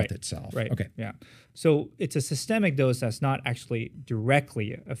the mouth itself. Right. Okay. Yeah. So it's a systemic dose that's not actually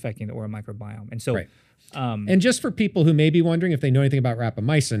directly affecting the oral microbiome. And so, and just for people who may be wondering if they know anything about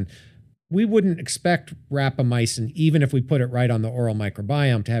rapamycin, we wouldn't expect rapamycin, even if we put it right on the oral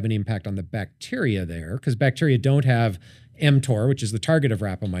microbiome, to have any impact on the bacteria there, because bacteria don't have mTOR, which is the target of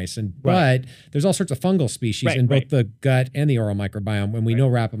rapamycin, but there's all sorts of fungal species in both the gut and the oral microbiome, when we know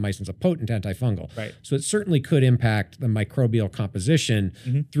rapamycin is a potent antifungal. So it certainly could impact the microbial composition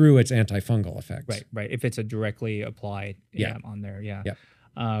through its antifungal effects. Right. If it's a directly applied on there.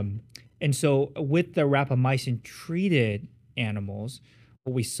 And so with the rapamycin treated animals,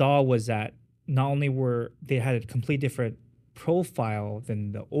 what we saw was that not only they had a complete different profile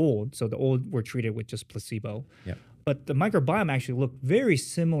than the old, so the old were treated with just placebo, but the microbiome actually looked very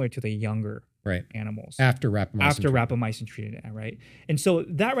similar to the younger animals after rapamycin treated, right? And so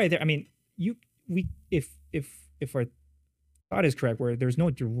that right there, I mean, if our thought is correct, where there's no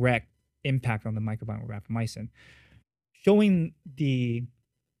direct impact on the microbiome with rapamycin, showing the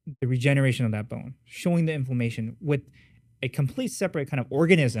regeneration of that bone, showing the inflammation with a complete separate kind of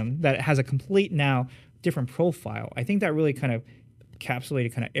organism that has a complete now different profile, I think that really kind of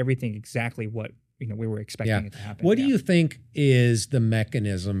encapsulated kind of everything exactly what we were expecting it to happen. What do you think is the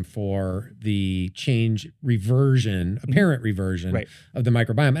mechanism for the apparent reversion of the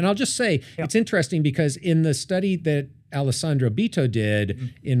microbiome? And I'll just say, it's interesting because in the study that Alessandro Bito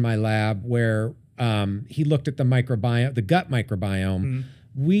did in my lab, where he looked at the microbiome, the gut microbiome,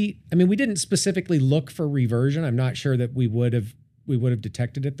 we didn't specifically look for reversion. I'm not sure that we would have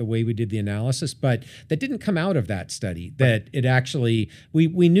detected it the way we did the analysis, but that didn't come out of that study. That it actually,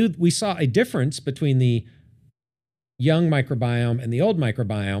 we saw a difference between the young microbiome and the old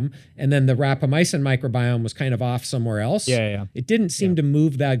microbiome, and then the rapamycin microbiome was kind of off somewhere else. It didn't seem to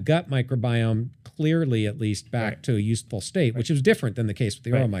move that gut microbiome clearly, at least, back to a useful state, which was different than the case with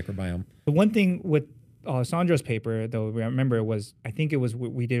the oral microbiome. The one thing with Alessandro's paper, though, I remember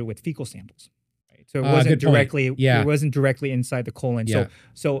we did it with fecal samples. So it wasn't directly inside the colon.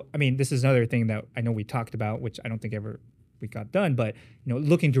 So I mean, this is another thing that I know we talked about, which I don't think we got done, but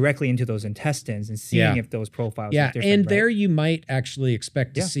looking directly into those intestines and seeing if those profiles are different. And there you might actually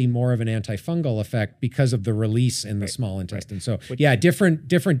expect to see more of an antifungal effect because of the release in the small intestine. So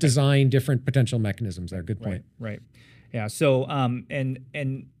different design, different potential mechanisms there. Good point. Yeah. So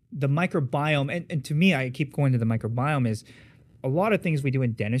and the microbiome, and to me, I keep going to the microbiome, is a lot of things we do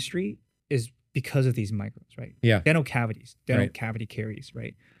in dentistry is because of these microbes, right? Dental cavities, cavity caries,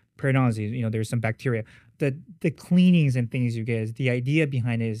 right? Periodontitis, there's some bacteria. The cleanings and things you get, is the idea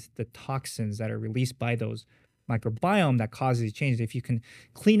behind it is the toxins that are released by those microbiome that causes these changes. If you can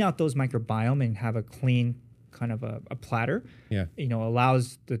clean out those microbiome and have a clean kind of a platter,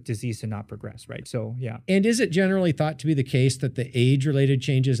 allows the disease to not progress, right? So, And is it generally thought to be the case that the age-related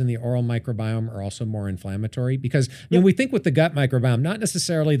changes in the oral microbiome are also more inflammatory? Because we think with the gut microbiome, not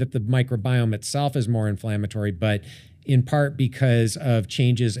necessarily that the microbiome itself is more inflammatory, but in part because of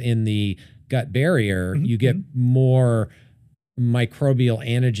changes in the gut barrier, you get more microbial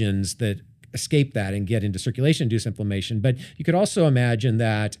antigens that escape that and get into circulation, induce inflammation. But you could also imagine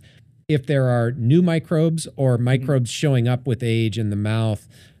that if there are new microbes or microbes showing up with age in the mouth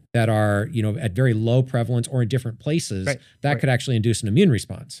that are, at very low prevalence or in different places, that could actually induce an immune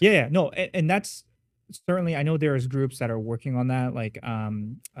response. No, and that's certainly, I know there's groups that are working on that, like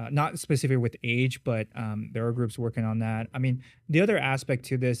not specific with age, but there are groups working on that. I mean, the other aspect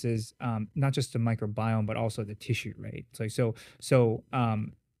to this is not just the microbiome, but also the tissue, right?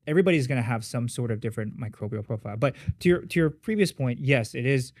 Everybody's going to have some sort of different microbial profile. But to your previous point, yes, it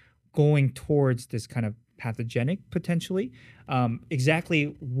is going towards this kind of pathogenic potentially.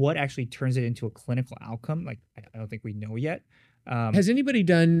 Exactly what actually turns it into a clinical outcome, like I don't think we know yet. Has anybody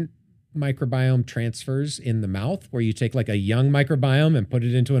done microbiome transfers in the mouth where you take like a young microbiome and put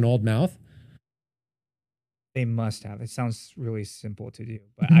it into an old mouth? They must have. It sounds really simple to do,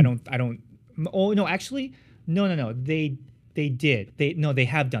 but I don't. Oh no, actually, no. They did. They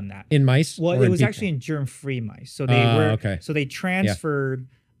have done that in mice. Well, it was actually in germ-free mice. So they were okay. So they transferred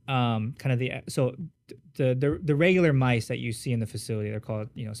kind of the regular mice that you see in the facility. They're called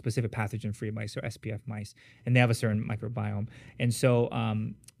specific pathogen-free mice or SPF mice, and they have a certain microbiome. And so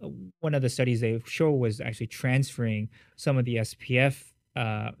one of the studies they show was actually transferring some of the SPF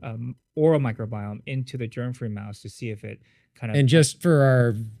oral microbiome into the germ-free mouse to see if it kind of. And just for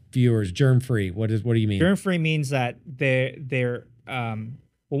our viewers, germ-free, what do you mean? Germ-free means that they're well,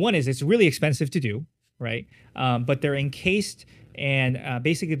 one is it's really expensive to do, right? But they're encased, and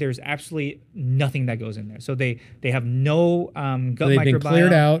basically there's absolutely nothing that goes in there. So they have no gut microbiome. They've been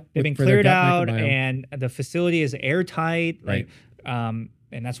cleared out. They've been cleared out, and the facility is airtight. Right.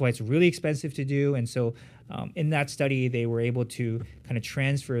 And that's why it's really expensive to do. And so in that study, they were able to kind of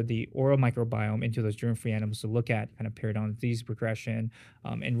transfer the oral microbiome into those germ-free animals to look at kind of periodontal disease progression,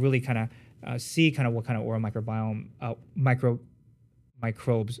 and really kind of see kind of what kind of oral microbiome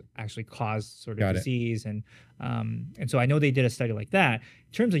microbes actually cause sort of disease. And so I know they did a study like that.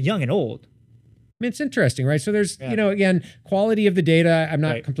 In terms of young and old, I mean, it's interesting, right? So there's, again, quality of the data, I'm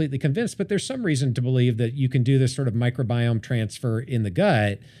not completely convinced, but there's some reason to believe that you can do this sort of microbiome transfer in the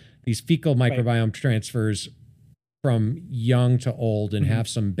gut, these fecal microbiome transfers from young to old, and have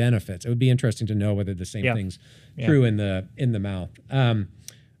some benefits. It would be interesting to know whether the same thing's true in the mouth.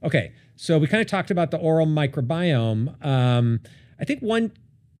 Okay, so we kind of talked about the oral microbiome. I think one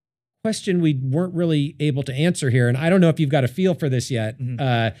question we weren't really able to answer here, and I don't know if you've got a feel for this yet,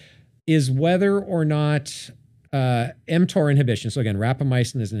 is whether or not mTOR inhibition. So again,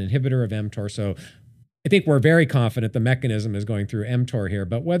 rapamycin is an inhibitor of mTOR. So I think we're very confident the mechanism is going through mTOR here,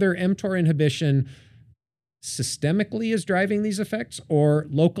 but whether mTOR inhibition systemically is driving these effects or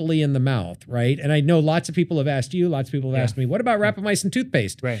locally in the mouth, right? And I know lots of people have asked you, lots of people have asked me, what about rapamycin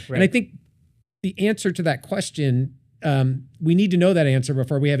toothpaste? Right. And I think the answer to that question, we need to know that answer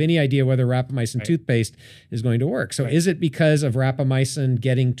before we have any idea whether rapamycin toothpaste is going to work. So is it because of rapamycin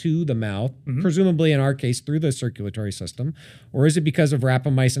getting to the mouth, presumably in our case through the circulatory system, or is it because of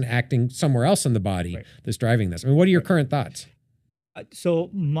rapamycin acting somewhere else in the body that's driving this? I mean, what are your current thoughts?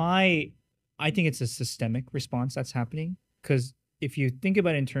 I think it's a systemic response that's happening, because if you think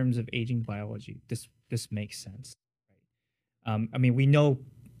about it in terms of aging biology, this makes sense. Right? I mean, we know,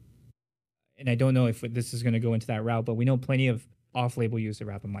 and I don't know if this is going to go into that route, but we know plenty of off-label use of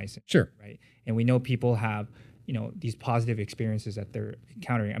rapamycin. Sure. Right. And we know people have, these positive experiences that they're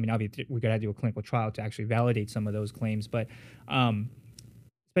encountering. I mean, obviously we got to do a clinical trial to actually validate some of those claims, but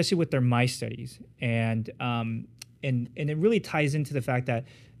especially with their mice studies, and it really ties into the fact that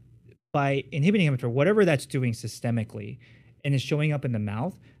by inhibiting mTOR, whatever that's doing systemically, and is showing up in the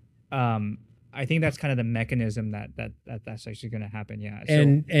mouth, I think that's kind of the mechanism that's actually going to happen. Yeah.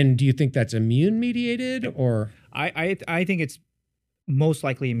 And do you think that's immune mediated, or? I think it's most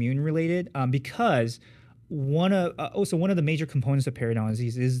likely immune related, because one of the major components of periodontal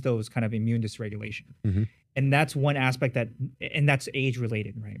disease is those kind of immune dysregulation, and that's one aspect and that's age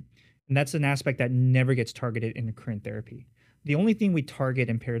related, right? And that's an aspect that never gets targeted in the current therapy. The only thing we target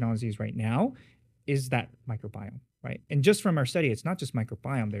in periodontal disease right now is that microbiome, right? And just from our study, it's not just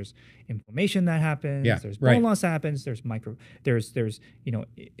microbiome. There's inflammation that happens. There's bone loss that happens. There's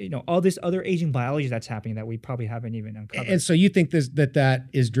all this other aging biology that's happening that we probably haven't even uncovered. And so you think that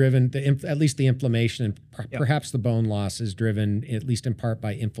is driven, at least the inflammation and perhaps the bone loss is driven at least in part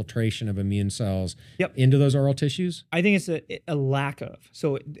by infiltration of immune cells into those oral tissues? I think it's a lack of.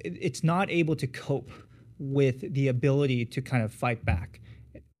 So it's not able to cope with the ability to kind of fight back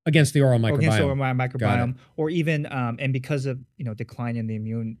against the oral microbiome. Against the oral microbiome, or even and because of decline in the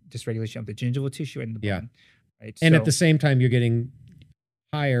immune dysregulation of the gingival tissue and the bone. Right. And at the same time, you're getting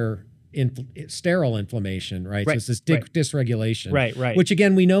higher sterile inflammation, right? So it's this dysregulation, right. Which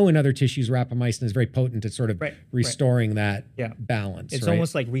again, we know in other tissues, rapamycin is very potent at sort of restoring that balance. It's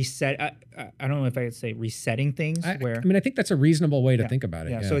almost like reset. I don't know if I would say resetting things. I mean, I think that's a reasonable way to think about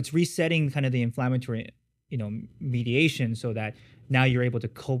it. So it's resetting kind of the inflammatory mediation, so that now you're able to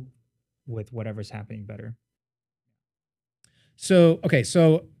cope with whatever's happening better. So, okay,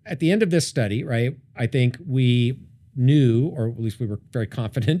 so at the end of this study, right, I think we knew, or at least we were very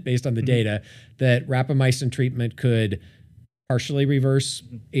confident based on the data, that rapamycin treatment could partially reverse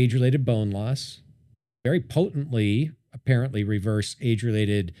age-related bone loss, very potently, apparently reverse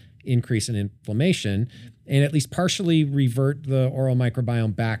age-related increase in inflammation, and at least partially revert the oral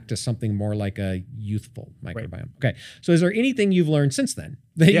microbiome back to something more like a youthful microbiome. Right. Okay. So is there anything you've learned since then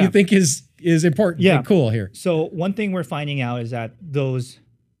that you think is important and cool here? So one thing we're finding out is that those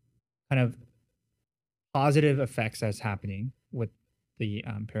kind of positive effects that's happening with the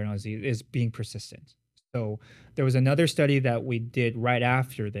periodontal disease is being persistent. So there was another study that we did right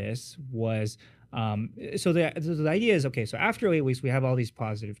after this was so the idea is, okay, so after 8 weeks, we have all these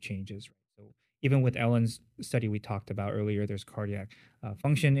positive changes. Right? So even with Ellen's study we talked about earlier, there's cardiac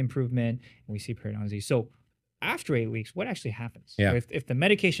function improvement, and we see periodontal disease. So after 8 weeks, what actually happens? Yeah. So if the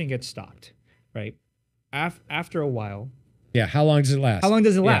medication gets stopped, right, after a while. Yeah, how long does it last? How long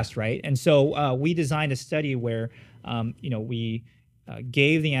does it last, right? And so we designed a study where, we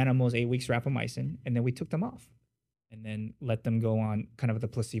gave the animals 8 weeks rapamycin, and then we took them off and then let them go on kind of the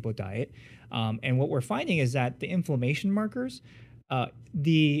placebo diet. And what we're finding is that the inflammation markers,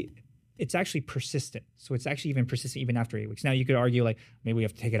 it's actually persistent. So it's actually even persistent even after 8 weeks. Now you could argue like maybe we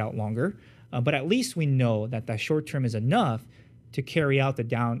have to take it out longer, but at least we know that the short term is enough to carry out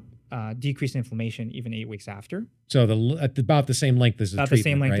the decrease in inflammation even 8 weeks after. So at about the same length as the treatment, the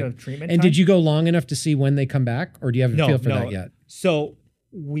same length of treatment. And did you go long enough to see when they come back, or do you have a feel for that yet? So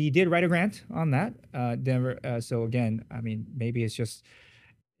we did write a grant on that. So again, I mean, maybe it's just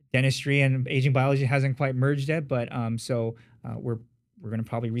dentistry and aging biology hasn't quite merged yet, but we're going to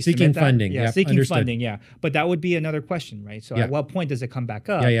probably resubmit seeking that. funding. Yeah, seeking funding. Yeah, but that would be another question, right? So at what point does it come back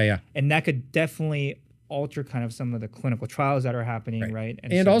up? Yeah. And that could definitely alter kind of some of the clinical trials that are happening, right?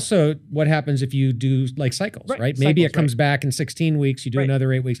 And also what happens if you do like cycles, right? Maybe it comes back in 16 weeks, you do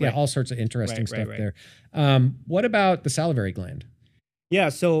another 8 weeks. Yeah, all sorts of interesting stuff there. What about the salivary gland? Yeah,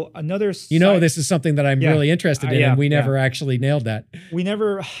 so another... this is something that I'm really interested in, and we never actually nailed that. We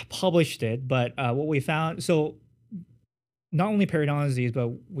never published it, but what we found... So not only periodontal disease,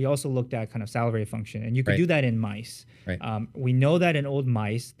 but we also looked at kind of salivary function, and you could do that in mice. Right. We know that in old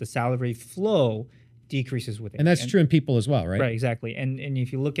mice, the salivary flow decreases with age. And that's true in people as well, right? Right, exactly. And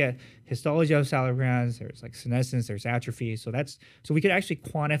if you look at histology of salivary glands, there's like senescence, there's atrophy. So we could actually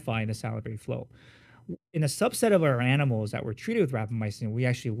quantify the salivary flow. In a subset of our animals that were treated with rapamycin, we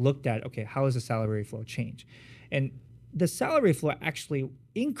actually looked at, okay, how does the salivary flow change? And the salivary flow actually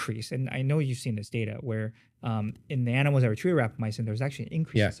increased. And I know you've seen this data where in the animals that were treated with rapamycin, there was actually an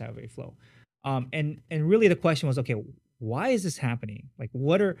increase in salivary flow. And really the question was, okay, why is this happening? Like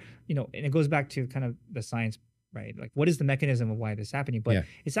what are, and it goes back to kind of the science, right? Like what is the mechanism of why this is happening? But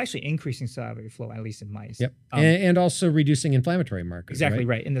it's actually increasing salivary flow, at least in mice. Yep. And also reducing inflammatory markers. Exactly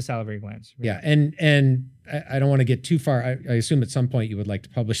right, in the salivary glands. Right? Yeah. And I don't want to get too far. I assume at some point you would like to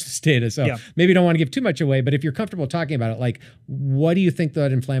publish this data. So maybe you don't want to give too much away, but if you're comfortable talking about it, like what do you think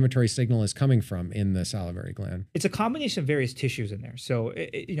that inflammatory signal is coming from in the salivary gland? It's a combination of various tissues in there. So,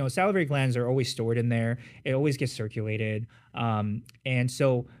 salivary glands are always stored in there. It always gets circulated. And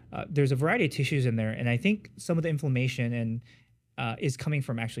so there's a variety of tissues in there. And I think some of the inflammation is coming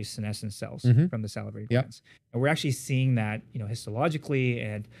from actually senescent cells from the salivary glands. And we're actually seeing that, histologically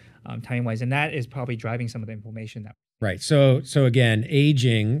and time-wise, and that is probably driving some of the inflammation that. Right. So again,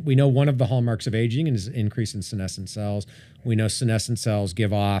 aging, we know one of the hallmarks of aging is increase in senescent cells. We know senescent cells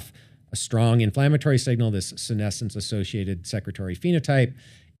give off a strong inflammatory signal, this senescence-associated secretory phenotype.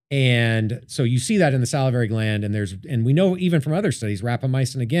 And so you see that in the salivary gland, and we know even from other studies,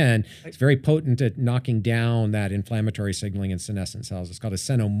 rapamycin, again, it's very potent at knocking down that inflammatory signaling in senescent cells. It's called a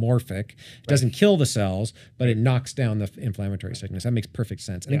xenomorphic. It doesn't kill the cells, but it knocks down the inflammatory signals. That makes perfect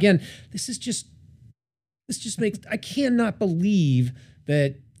sense. And again, this just makes, I cannot believe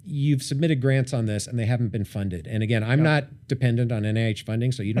that you've submitted grants on this and they haven't been funded. And again, I'm not dependent on NIH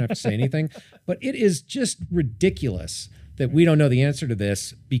funding, so you don't have to say anything, but it is just ridiculous that we don't know the answer to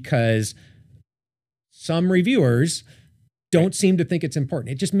this because some reviewers don't seem to think it's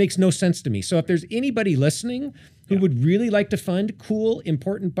important. It just makes no sense to me. So if there's anybody listening who would really like to fund cool,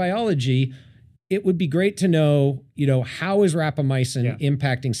 important biology, it would be great to know, how is rapamycin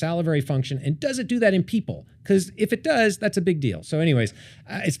impacting salivary function, and does it do that in people? Because if it does, that's a big deal. So anyways,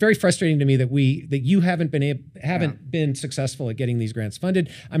 it's very frustrating to me that you haven't been successful at getting these grants funded.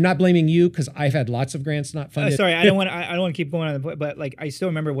 I'm not blaming you because I've had lots of grants not funded. Sorry, I don't want to keep going on, but like I still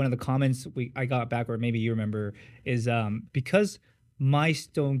remember one of the comments I got back, or maybe you remember, is because mice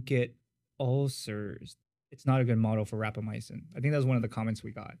don't get ulcers, it's not a good model for rapamycin. I think that was one of the comments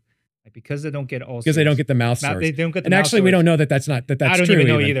we got. Like, because they don't get ulcers. Because they don't get the mouth sores. They don't get the and mouth actually, sores. we don't know that's not that's I don't true even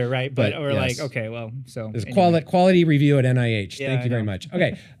know either, right? But we're yes. like, okay, well, so there's quality review at NIH. Yeah, Thank you very much.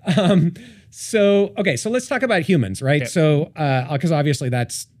 Okay, so let's talk about humans, right? Okay. So because obviously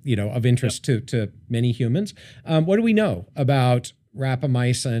that's of interest to many humans. What do we know about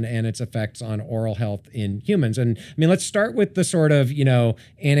rapamycin and its effects on oral health in humans? And I mean, let's start with the sort of,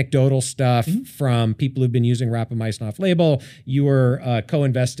 anecdotal stuff from people who've been using rapamycin off-label. You were a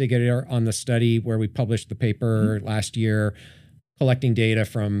co-investigator on the study where we published the paper last year, collecting data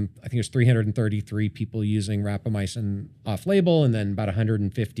from, I think it was 333 people using rapamycin off-label, and then about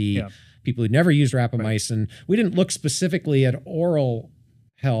 150 people who'd never used rapamycin. Right. We didn't look specifically at oral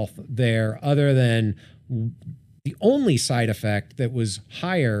health there, other than the only side effect that was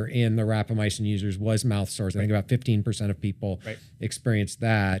higher in the rapamycin users was mouth sores. I think about 15% of people experienced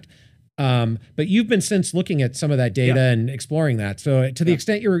that. But you've been since looking at some of that data and exploring that. So to the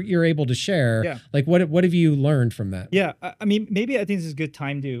extent you're able to share, like what have you learned from that? Yeah, I mean, maybe I think this is a good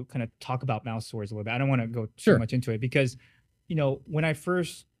time to kind of talk about mouth sores a little bit. I don't want to go too much into it because, when I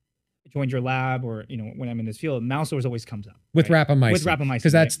first joined your lab, or when I'm in this field, mouth sores always comes up with rapamycin. With rapamycin,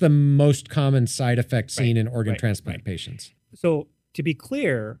 because that's the most common side effect seen in organ transplant patients. So to be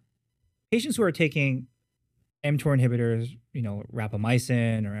clear, patients who are taking mTOR inhibitors,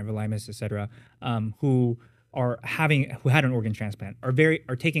 rapamycin or everolimus, et cetera, who had an organ transplant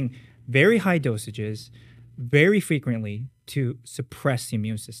are taking very high dosages very frequently to suppress the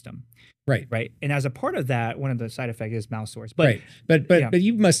immune system. Right. And as a part of that, one of the side effects is mouth sores. But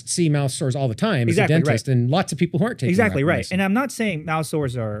you must see mouth sores all the time as a dentist, and lots of people who aren't taking rapamycin. Right. And And I'm not saying mouth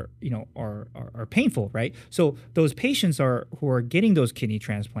sores are painful, right? So those patients who are getting those kidney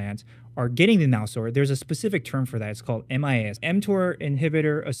transplants are getting the mouth sore. There's a specific term for that. It's called MIS, mTOR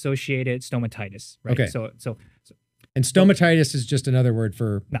inhibitor associated stomatitis. Right. Okay. And stomatitis is just another word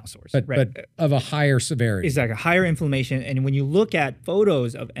for mouth sores, but of a higher severity. Exactly, higher inflammation. And when you look at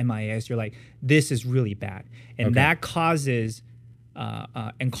photos of MIS, you're like, this is really bad. And that causes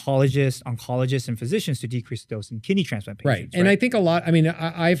oncologists and physicians to decrease the dose in kidney transplant patients. Right. And I think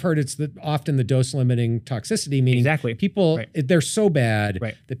I've heard it's often the dose limiting toxicity, meaning people, they're so bad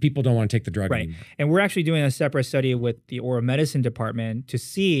that people don't want to take the drug anymore. And we're actually doing a separate study with the oral medicine department to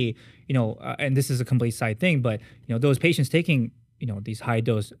see, and this is a complete side thing, but, those patients taking, these high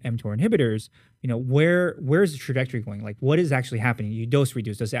dose mTOR inhibitors, where's the trajectory going? Like, what is actually happening? You dose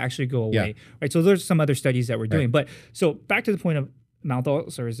reduce, does it actually go away? Right. So there's some other studies that we're doing. But so back to the point of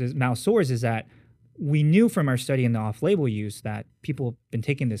mouth sores is that we knew from our study in the off-label use that people have been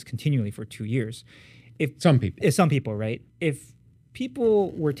taking this continually for 2 years. Some people, right? If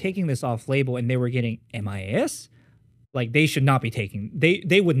people were taking this off-label and they were getting MIS, like they should not be taking,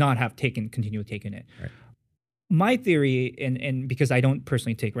 they would not have continually taken it. Right. My theory, and because I don't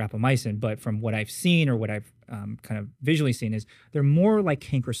personally take rapamycin, but from what I've seen or what I've kind of visually seen, is they're more like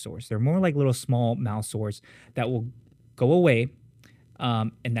canker sores. They're more like little small mouth sores that will go away,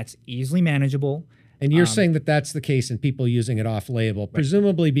 and that's easily manageable. And you're saying that that's the case in people using it off-label,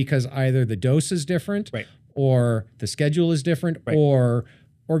 presumably because either the dose is different, or the schedule is different, or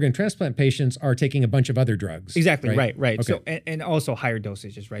organ transplant patients are taking a bunch of other drugs. Exactly, right. Okay. So, and also higher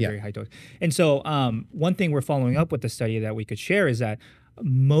dosages, right? Very high dose. And so one thing we're following up with the study that we could share is that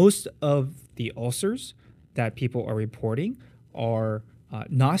most of the ulcers that people are reporting are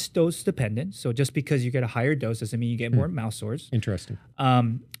not dose dependent. So just because you get a higher dose doesn't mean you get more mouth sores. Interesting.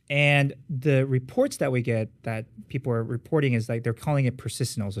 And the reports that we get that people are reporting is like they're calling it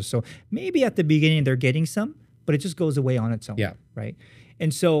persistent ulcers. So maybe at the beginning they're getting some, but it just goes away on its own. Yeah. Right.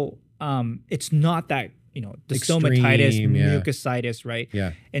 And so it's not that, the stomatitis, mucositis, right?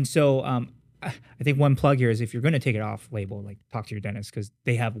 Yeah. And so I think one plug here is if you're going to take it off label, like talk to your dentist because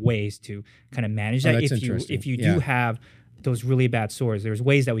they have ways to kind of manage that. If you do have those really bad sores, there's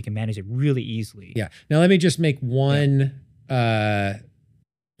ways that we can manage it really easily. Yeah. Now let me just make one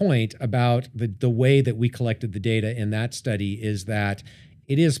point about the way that we collected the data in that study is that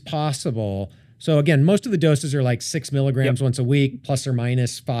it is possible. So again, most of the doses are like 6 milligrams once a week, plus or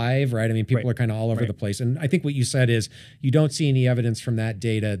minus 5, right? I mean, people are kind of all over the place. And I think what you said is you don't see any evidence from that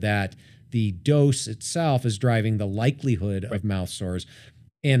data that the dose itself is driving the likelihood of mouth sores.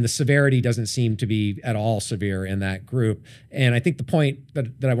 And the severity doesn't seem to be at all severe in that group. And I think the point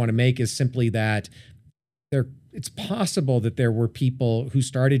that I want to make is simply that it's possible that there were people who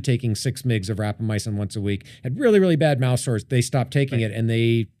started taking 6 mgs of rapamycin once a week, had really, really bad mouth sores. They stopped taking it and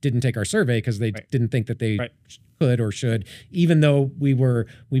they didn't take our survey because they didn't think that they could or should, even though we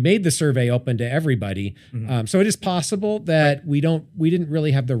made the survey open to everybody. So it is possible that we didn't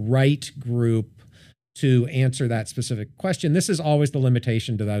really have the right group to answer that specific question. This is always the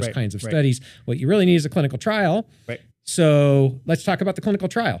limitation to those kinds of studies. What you really need is a clinical trial. So let's talk about the clinical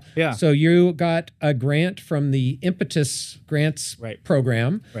trial. So you got a grant from the Impetus Grants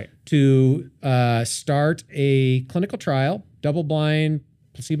program to start a clinical trial, double-blind,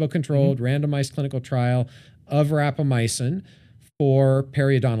 placebo-controlled, randomized clinical trial of rapamycin for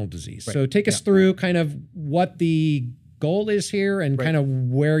periodontal disease. So take us through kind of what the goal is here and kind of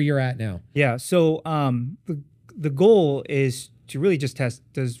where you're at now. So the goal is to really just test,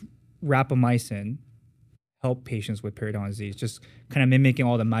 does rapamycin help patients with periodontal disease, just kind of mimicking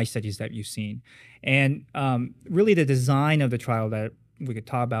all the mice studies that you've seen. And really the design of the trial that we could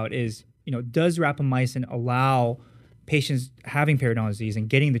talk about is, does rapamycin allow patients having periodontal disease and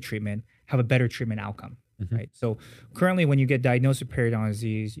getting the treatment have a better treatment outcome? Right. So currently, when you get diagnosed with periodontal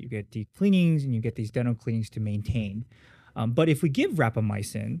disease, you get deep cleanings and you get these dental cleanings to maintain. But if we give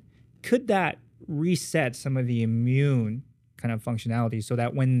rapamycin, could that reset some of the immune kind of functionality so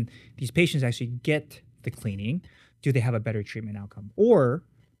that when these patients actually get the cleaning, do they have a better treatment outcome? Or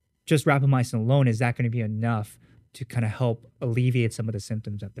just rapamycin alone, is that going to be enough to kind of help alleviate some of the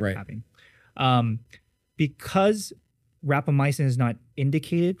symptoms that they're having? Because rapamycin is not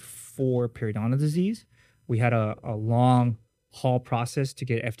indicated for periodontal disease, we had a long haul process to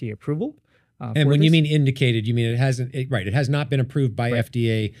get FDA approval. And when you mean indicated, you mean it hasn't, it has not been approved by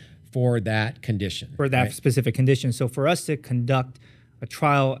FDA for that condition. For that specific condition. So for us to conduct a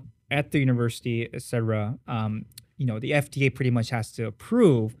trial at the university, et cetera, the FDA pretty much has to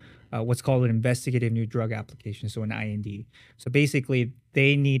approve what's called an investigative new drug application, so an IND. So basically,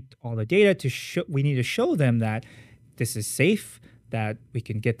 they need all the data to show, we need to show them that this is safe, that we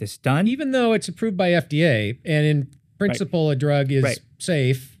can get this done. Even though it's approved by FDA, and in principle, a drug is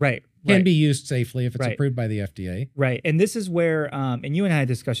safe, can be used safely if it's approved by the FDA. And this is where, and you and I had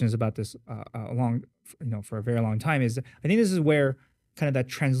discussions about this for a very long time, is I think this is where kind of that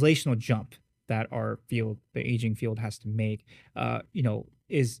translational jump that our field, the aging field, has to make,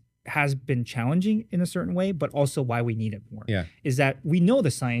 has been challenging in a certain way, but also why we need it more. Is that we know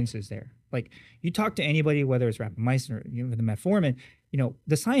the science is there. Like, you talk to anybody, whether it's rapamycin or the metformin,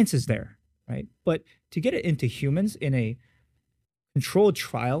 the science is there, right? But to get it into humans in a controlled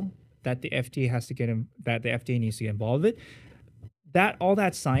trial that the FDA has to get that the FDA needs to get involved with, that all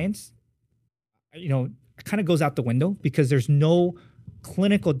that science, kind of goes out the window because there's no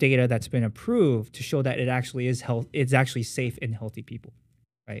clinical data that's been approved to show that it actually is it's actually safe in healthy people,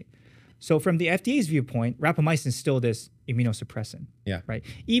 right? So from the FDA's viewpoint, rapamycin is still this immunosuppressant, right?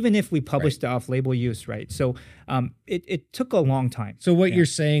 Even if we published the off-label use, right? So it took a long time. So what you're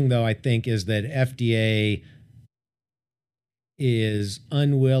saying, though, I think, is that FDA is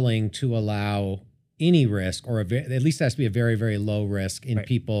unwilling to allow any risk, or at least has to be a very, very low risk in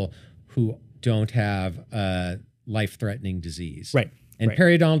people who don't have life-threatening disease. And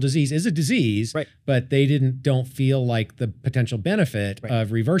periodontal disease is a disease, but they don't feel like the potential benefit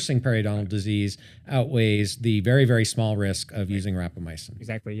of reversing periodontal disease outweighs the very, very small risk of using rapamycin.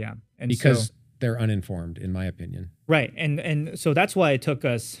 Exactly, And because they're uninformed, in my opinion. And so that's why it took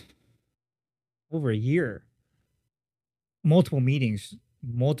us over a year, multiple meetings,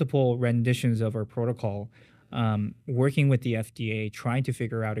 multiple renditions of our protocol, working with the FDA, trying to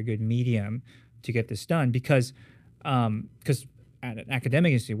figure out a good medium to get this done, because at an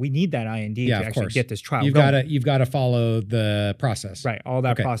academic institute, we need that IND to actually get this trial going. You've got to follow the process. All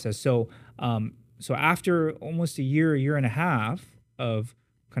that process. So so after almost a year and a half of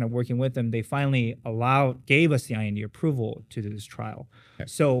kind of working with them, they finally gave us the IND approval to do this trial.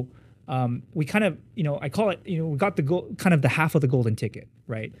 So we kind of, I call it, we got kind of the half of the golden ticket,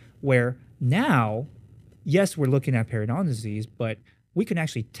 right? Where now, yes, we're looking at periodontal disease, but we can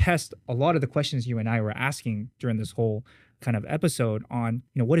actually test a lot of the questions you and I were asking during this whole kind of episode on,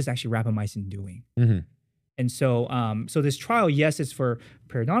 what is actually rapamycin doing? And so, so this trial, yes, it's for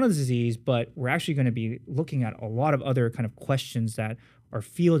periodontal disease, but we're actually going to be looking at a lot of other kind of questions that our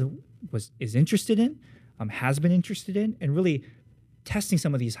field is interested in, has been interested in, and really testing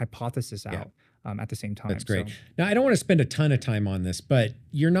some of these hypotheses out at the same time. That's great. So, now, I don't want to spend a ton of time on this, but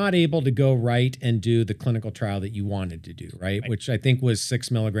you're not able to go and do the clinical trial that you wanted to do, right? Which I think was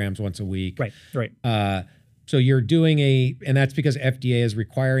 6 milligrams once a week. So you're doing and that's because FDA is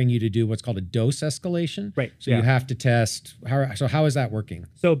requiring you to do what's called a dose escalation. So you have to test. How is that working?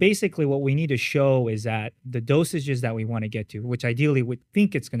 So basically what we need to show is that the dosages that we want to get to, which ideally would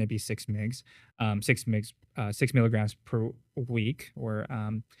think it's going to be 6 milligrams per week, or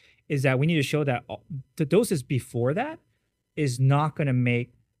is that we need to show that the doses before that is not going to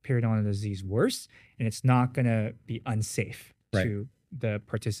make periodontal disease worse, and it's not going to be unsafe to the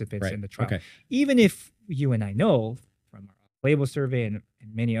participants in the trial. Even if you and I know from our label survey and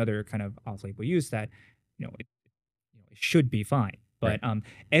many other kind of off-label use that, it should be fine. But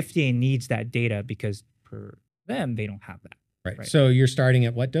FDA needs that data because for them, they don't have that. Right. So you're starting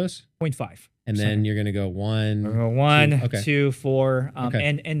at what dose? 0.5. And then you're going to go 1, 2, 4.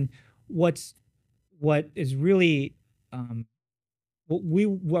 And what is really the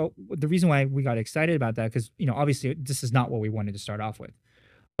reason why we got excited about that, because obviously this is not what we wanted to start off with,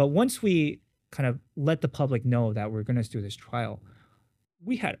 but once we kind of let the public know that we're going to do this trial,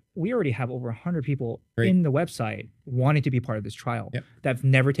 we already have over 100 people in the website wanting to be part of this trial that have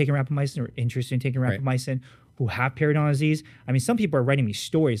never taken rapamycin or interested in taking rapamycin, who have periodontal disease. I mean, some people are writing me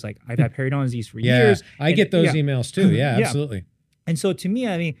stories like, I've had periodontal disease for years. I get those emails too. Yeah, absolutely. And so to me,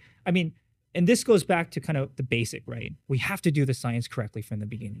 I mean, and this goes back to kind of the basic, right? We have to do the science correctly from the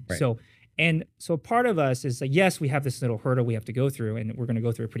beginning. So part of us is like, yes, we have this little hurdle we have to go through, and we're going to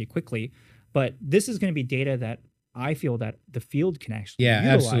go through it pretty quickly. But this is going to be data that I feel that the field can actually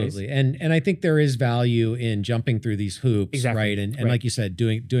utilize. Absolutely. And I think there is value in jumping through these hoops, right? And like you said,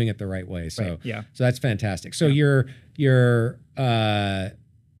 doing it the right way. So so that's fantastic. So you're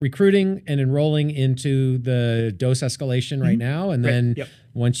recruiting and enrolling into the dose escalation right now, and then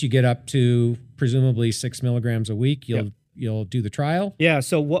once you get up to presumably 6 milligrams a week, you'll do the trial.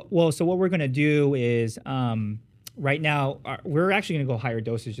 So what we're going to do is right now, we're actually going to go higher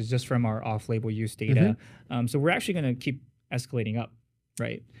dosages just from our off-label use data. So we're actually going to keep escalating up,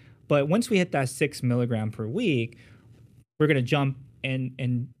 right? But once we hit that 6 milligram per week, we're going to jump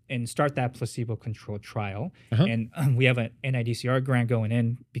and start that placebo-controlled trial. And we have an NIDCR grant going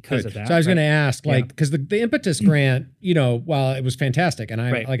in because of that. So I was going to ask, because the Impetus grant, while it was fantastic, and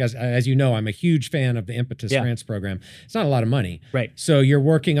I as you know, I'm a huge fan of the Impetus grants program. It's not a lot of money, So you're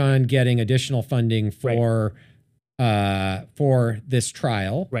working on getting additional funding for this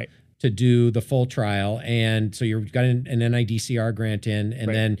trial, to do the full trial, and so you've got an NIDCR grant in,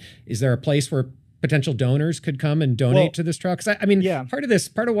 and then is there a place where potential donors could come and donate to this trial? Because I mean,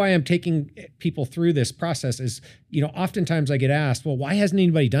 part of why I'm taking people through this process is, oftentimes I get asked, well, why hasn't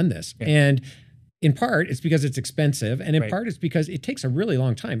anybody done this? And in part, it's because it's expensive, and in part, it's because it takes a really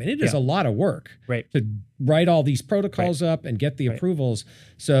long time, and it is a lot of work to write all these protocols up and get the approvals.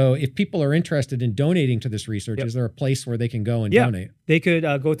 So if people are interested in donating to this research, is there a place where they can go and donate? They could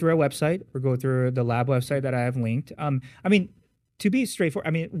go through our website or go through the lab website that I have linked. I mean, to be straightforward,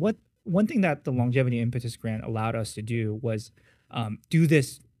 I mean, one thing that the Longevity Impetus Grant allowed us to do was do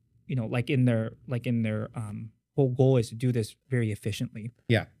this, like in their whole goal is to do this very efficiently.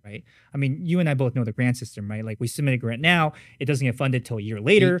 Right. I mean, you and I both know the grant system, right? Like, we submit a grant now, it doesn't get funded till a year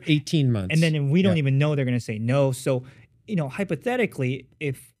later, 18 months, and then we don't even know they're going to say no. So, hypothetically,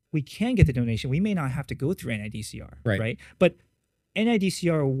 if we can get the donation, we may not have to go through NIDCR, right? But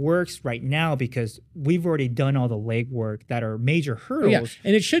NIDCR works right now because we've already done all the legwork that are major hurdles.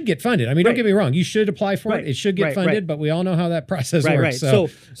 And it should get funded. I mean, don't get me wrong. You should apply for it. It should get funded, but we all know how that process works.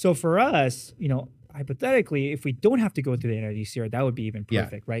 So for us, hypothetically, if we don't have to go through the NIDCR, that would be even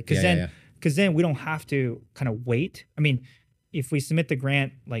perfect, right? Because then we don't have to kind of wait. I mean, if we submit the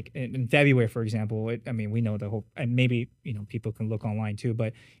grant like in February, for example, we know the whole, and maybe people can look online too,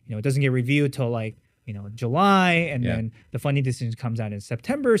 but it doesn't get reviewed till like July, and then the funding decision comes out in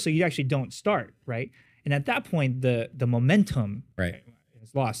September, so you actually don't start, right? And at that point, the momentum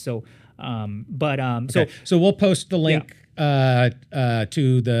is lost. So, so we'll post the link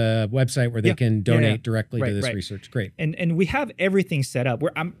to the website where they can donate directly to this research. Great. And we have everything set up.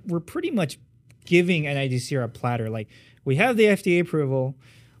 We're pretty much giving NIDCR a platter. Like, we have the FDA approval,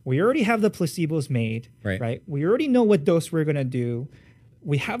 we already have the placebos made, right? We already know what dose we're going to do.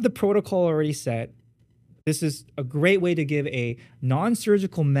 We have the protocol already set. This is a great way to give a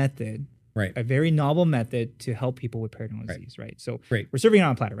non-surgical method, a very novel method to help people with periodontal disease, right? So we're serving it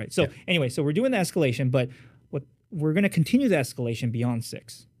on a platter, right? So anyway, so we're doing the escalation, but we're going to continue the escalation beyond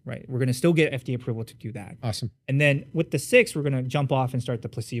 6, right? We're going to still get FDA approval to do that. Awesome. And then with the 6, we're going to jump off and start the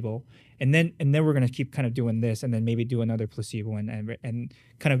placebo, and then we're going to keep kind of doing this, and then maybe do another placebo, and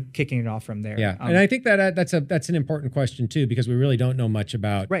kind of kicking it off from there. And I think that that's an important question too, because we really don't know much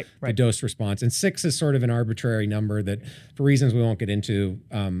about the dose response, and 6 is sort of an arbitrary number that, for reasons we won't get into,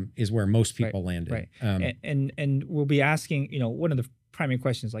 is where most people landed. And we'll be asking, one of the primary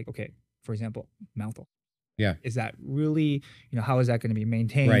questions, like, okay, for example, mouth ulcer. Is that really, how is that going to be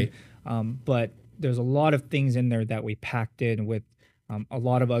maintained? But there's a lot of things in there that we packed in with a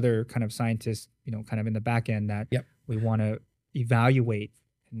lot of other kind of scientists, kind of in the back end that we want to evaluate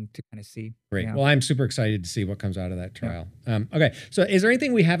and to kind of see. Great. Yeah. Well, I'm super excited to see what comes out of that trial. Yeah. Okay. So is there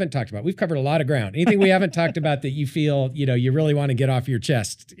anything we haven't talked about? We've covered a lot of ground. Anything we haven't talked about that you feel, you really want to get off your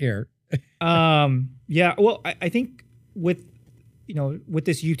chest here? Yeah. Well, I think with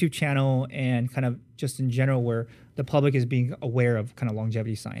this YouTube channel and kind of just in general, where the public is being aware of kind of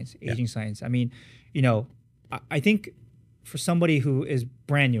longevity science, aging science. I mean, I think for somebody who is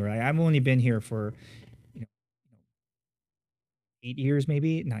brand new, right? I've only been here for 8 years,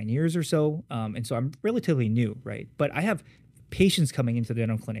 maybe 9 years or so. And so I'm relatively new, right? But I have patients coming into the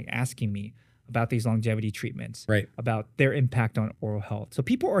dental clinic asking me about these longevity treatments, right? About their impact on oral health. So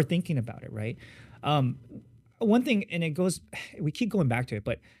people are thinking about it, right? One thing, and we keep going back to it,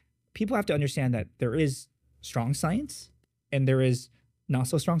 but people have to understand that there is strong science and there is not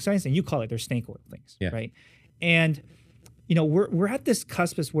so strong science, and you call it, there's snake oil things, right? And we're at this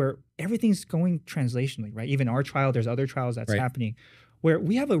cusp where everything's going translationally, right? Even our trial, there's other trials that's happening, where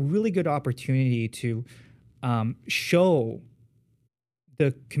we have a really good opportunity to show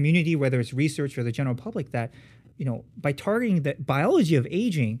the community, whether it's research or the general public, that by targeting the biology of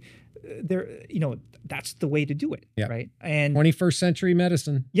aging, that's the way to do it, right? And 21st century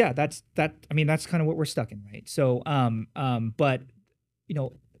medicine. Yeah, that's kind of what we're stuck in, right? So, but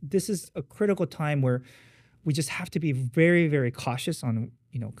this is a critical time where we just have to be very, very cautious on,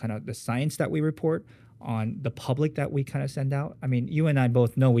 kind of the science that we report, on the public that we kind of send out. I mean, you and I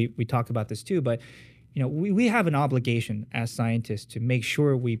both know, we talk about this too, but we have an obligation as scientists to make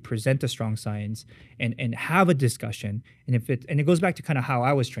sure we present the strong science and have a discussion. And it goes back to kind of how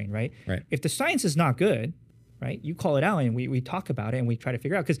I was trained, right? If the science is not good, right, you call it out and we talk about it and we try to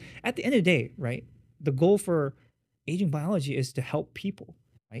figure out, because at the end of the day, right, the goal for aging biology is to help people,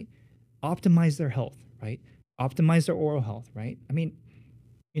 right, optimize their health, right, optimize their oral health, right? I mean,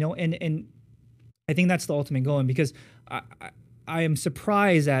 and I think that's the ultimate goal. And because I am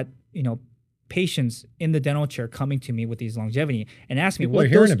surprised at, patients in the dental chair coming to me with these longevity and ask me,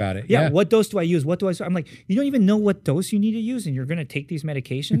 what dose about it. Yeah, what dose do I use? What do I? I'm like, you don't even know what dose you need to use, and you're going to take these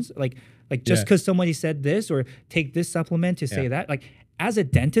medications, like just because somebody said this, or take this supplement to say that. Like, as a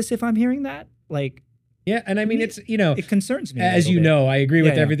dentist, if I'm hearing that, like, yeah, and I mean, it's it concerns me. As you know, I agree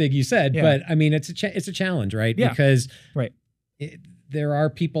with everything you said, but I mean, it's a challenge, right? Yeah. Because right. There are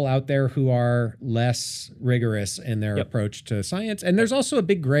people out there who are less rigorous in their approach to science. And there's also a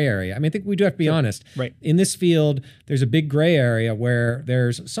big gray area. I mean, I think we do have to be honest. Right. In this field, there's a big gray area where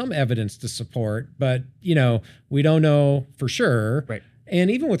there's some evidence to support, but, we don't know for sure. Right. And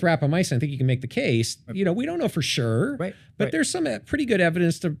even with rapamycin, I think you can make the case, we don't know for sure, but there's some pretty good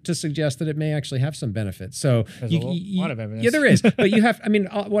evidence to suggest that it may actually have some benefits. So there's a lot of evidence. Yeah, there is. But you have, I mean,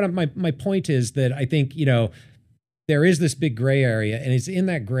 one of my point is that I think, there is this big gray area, and it's in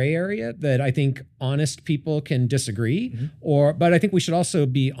that gray area that I think honest people can disagree, but I think we should also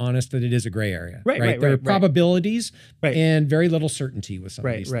be honest that it is a gray area, right? There are probabilities and very little certainty with some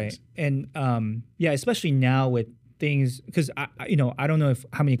of these things. And especially now with things, because I don't know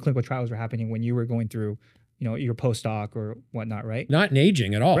how many clinical trials were happening when you were going through, your postdoc or whatnot, right? Not in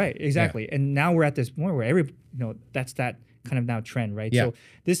aging at all. Right, exactly. Yeah. And now we're at this point where that's that kind of now trend, right? Yeah. So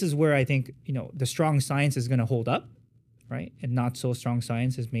this is where I think, the strong science is going to hold up, right? And not so strong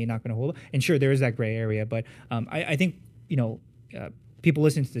science is maybe not going to hold up. And sure, there is that gray area, but I think, people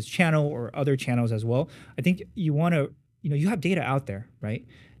listening to this channel or other channels as well, I think you want to, you have data out there, right?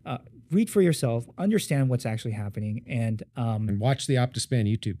 Read for yourself, understand what's actually happening, and watch the OptiSpan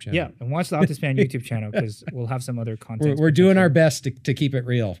YouTube channel. Yeah, and watch the OptiSpan YouTube channel, because we'll have some other content. We're doing our best to keep it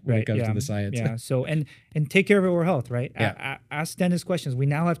real when it comes to the science. Yeah. So and take care of your health, right? Ask dentist questions. We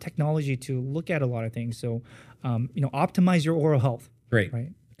now have technology to look at a lot of things. So, optimize your oral health. Great. Right.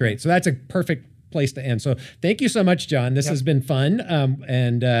 Great. So that's a perfect place to end. So thank you so much, John. This has been fun,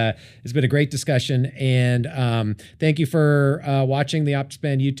 and it's been a great discussion. And thank you for watching the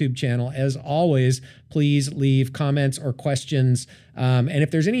OptiSpan YouTube channel. As always, please leave comments or questions. And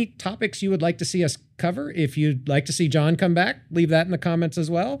if there's any topics you would like to see us cover, if you'd like to see John come back, leave that in the comments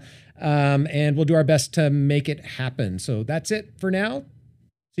as well. And we'll do our best to make it happen. So that's it for now.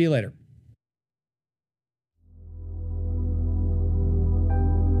 See you later.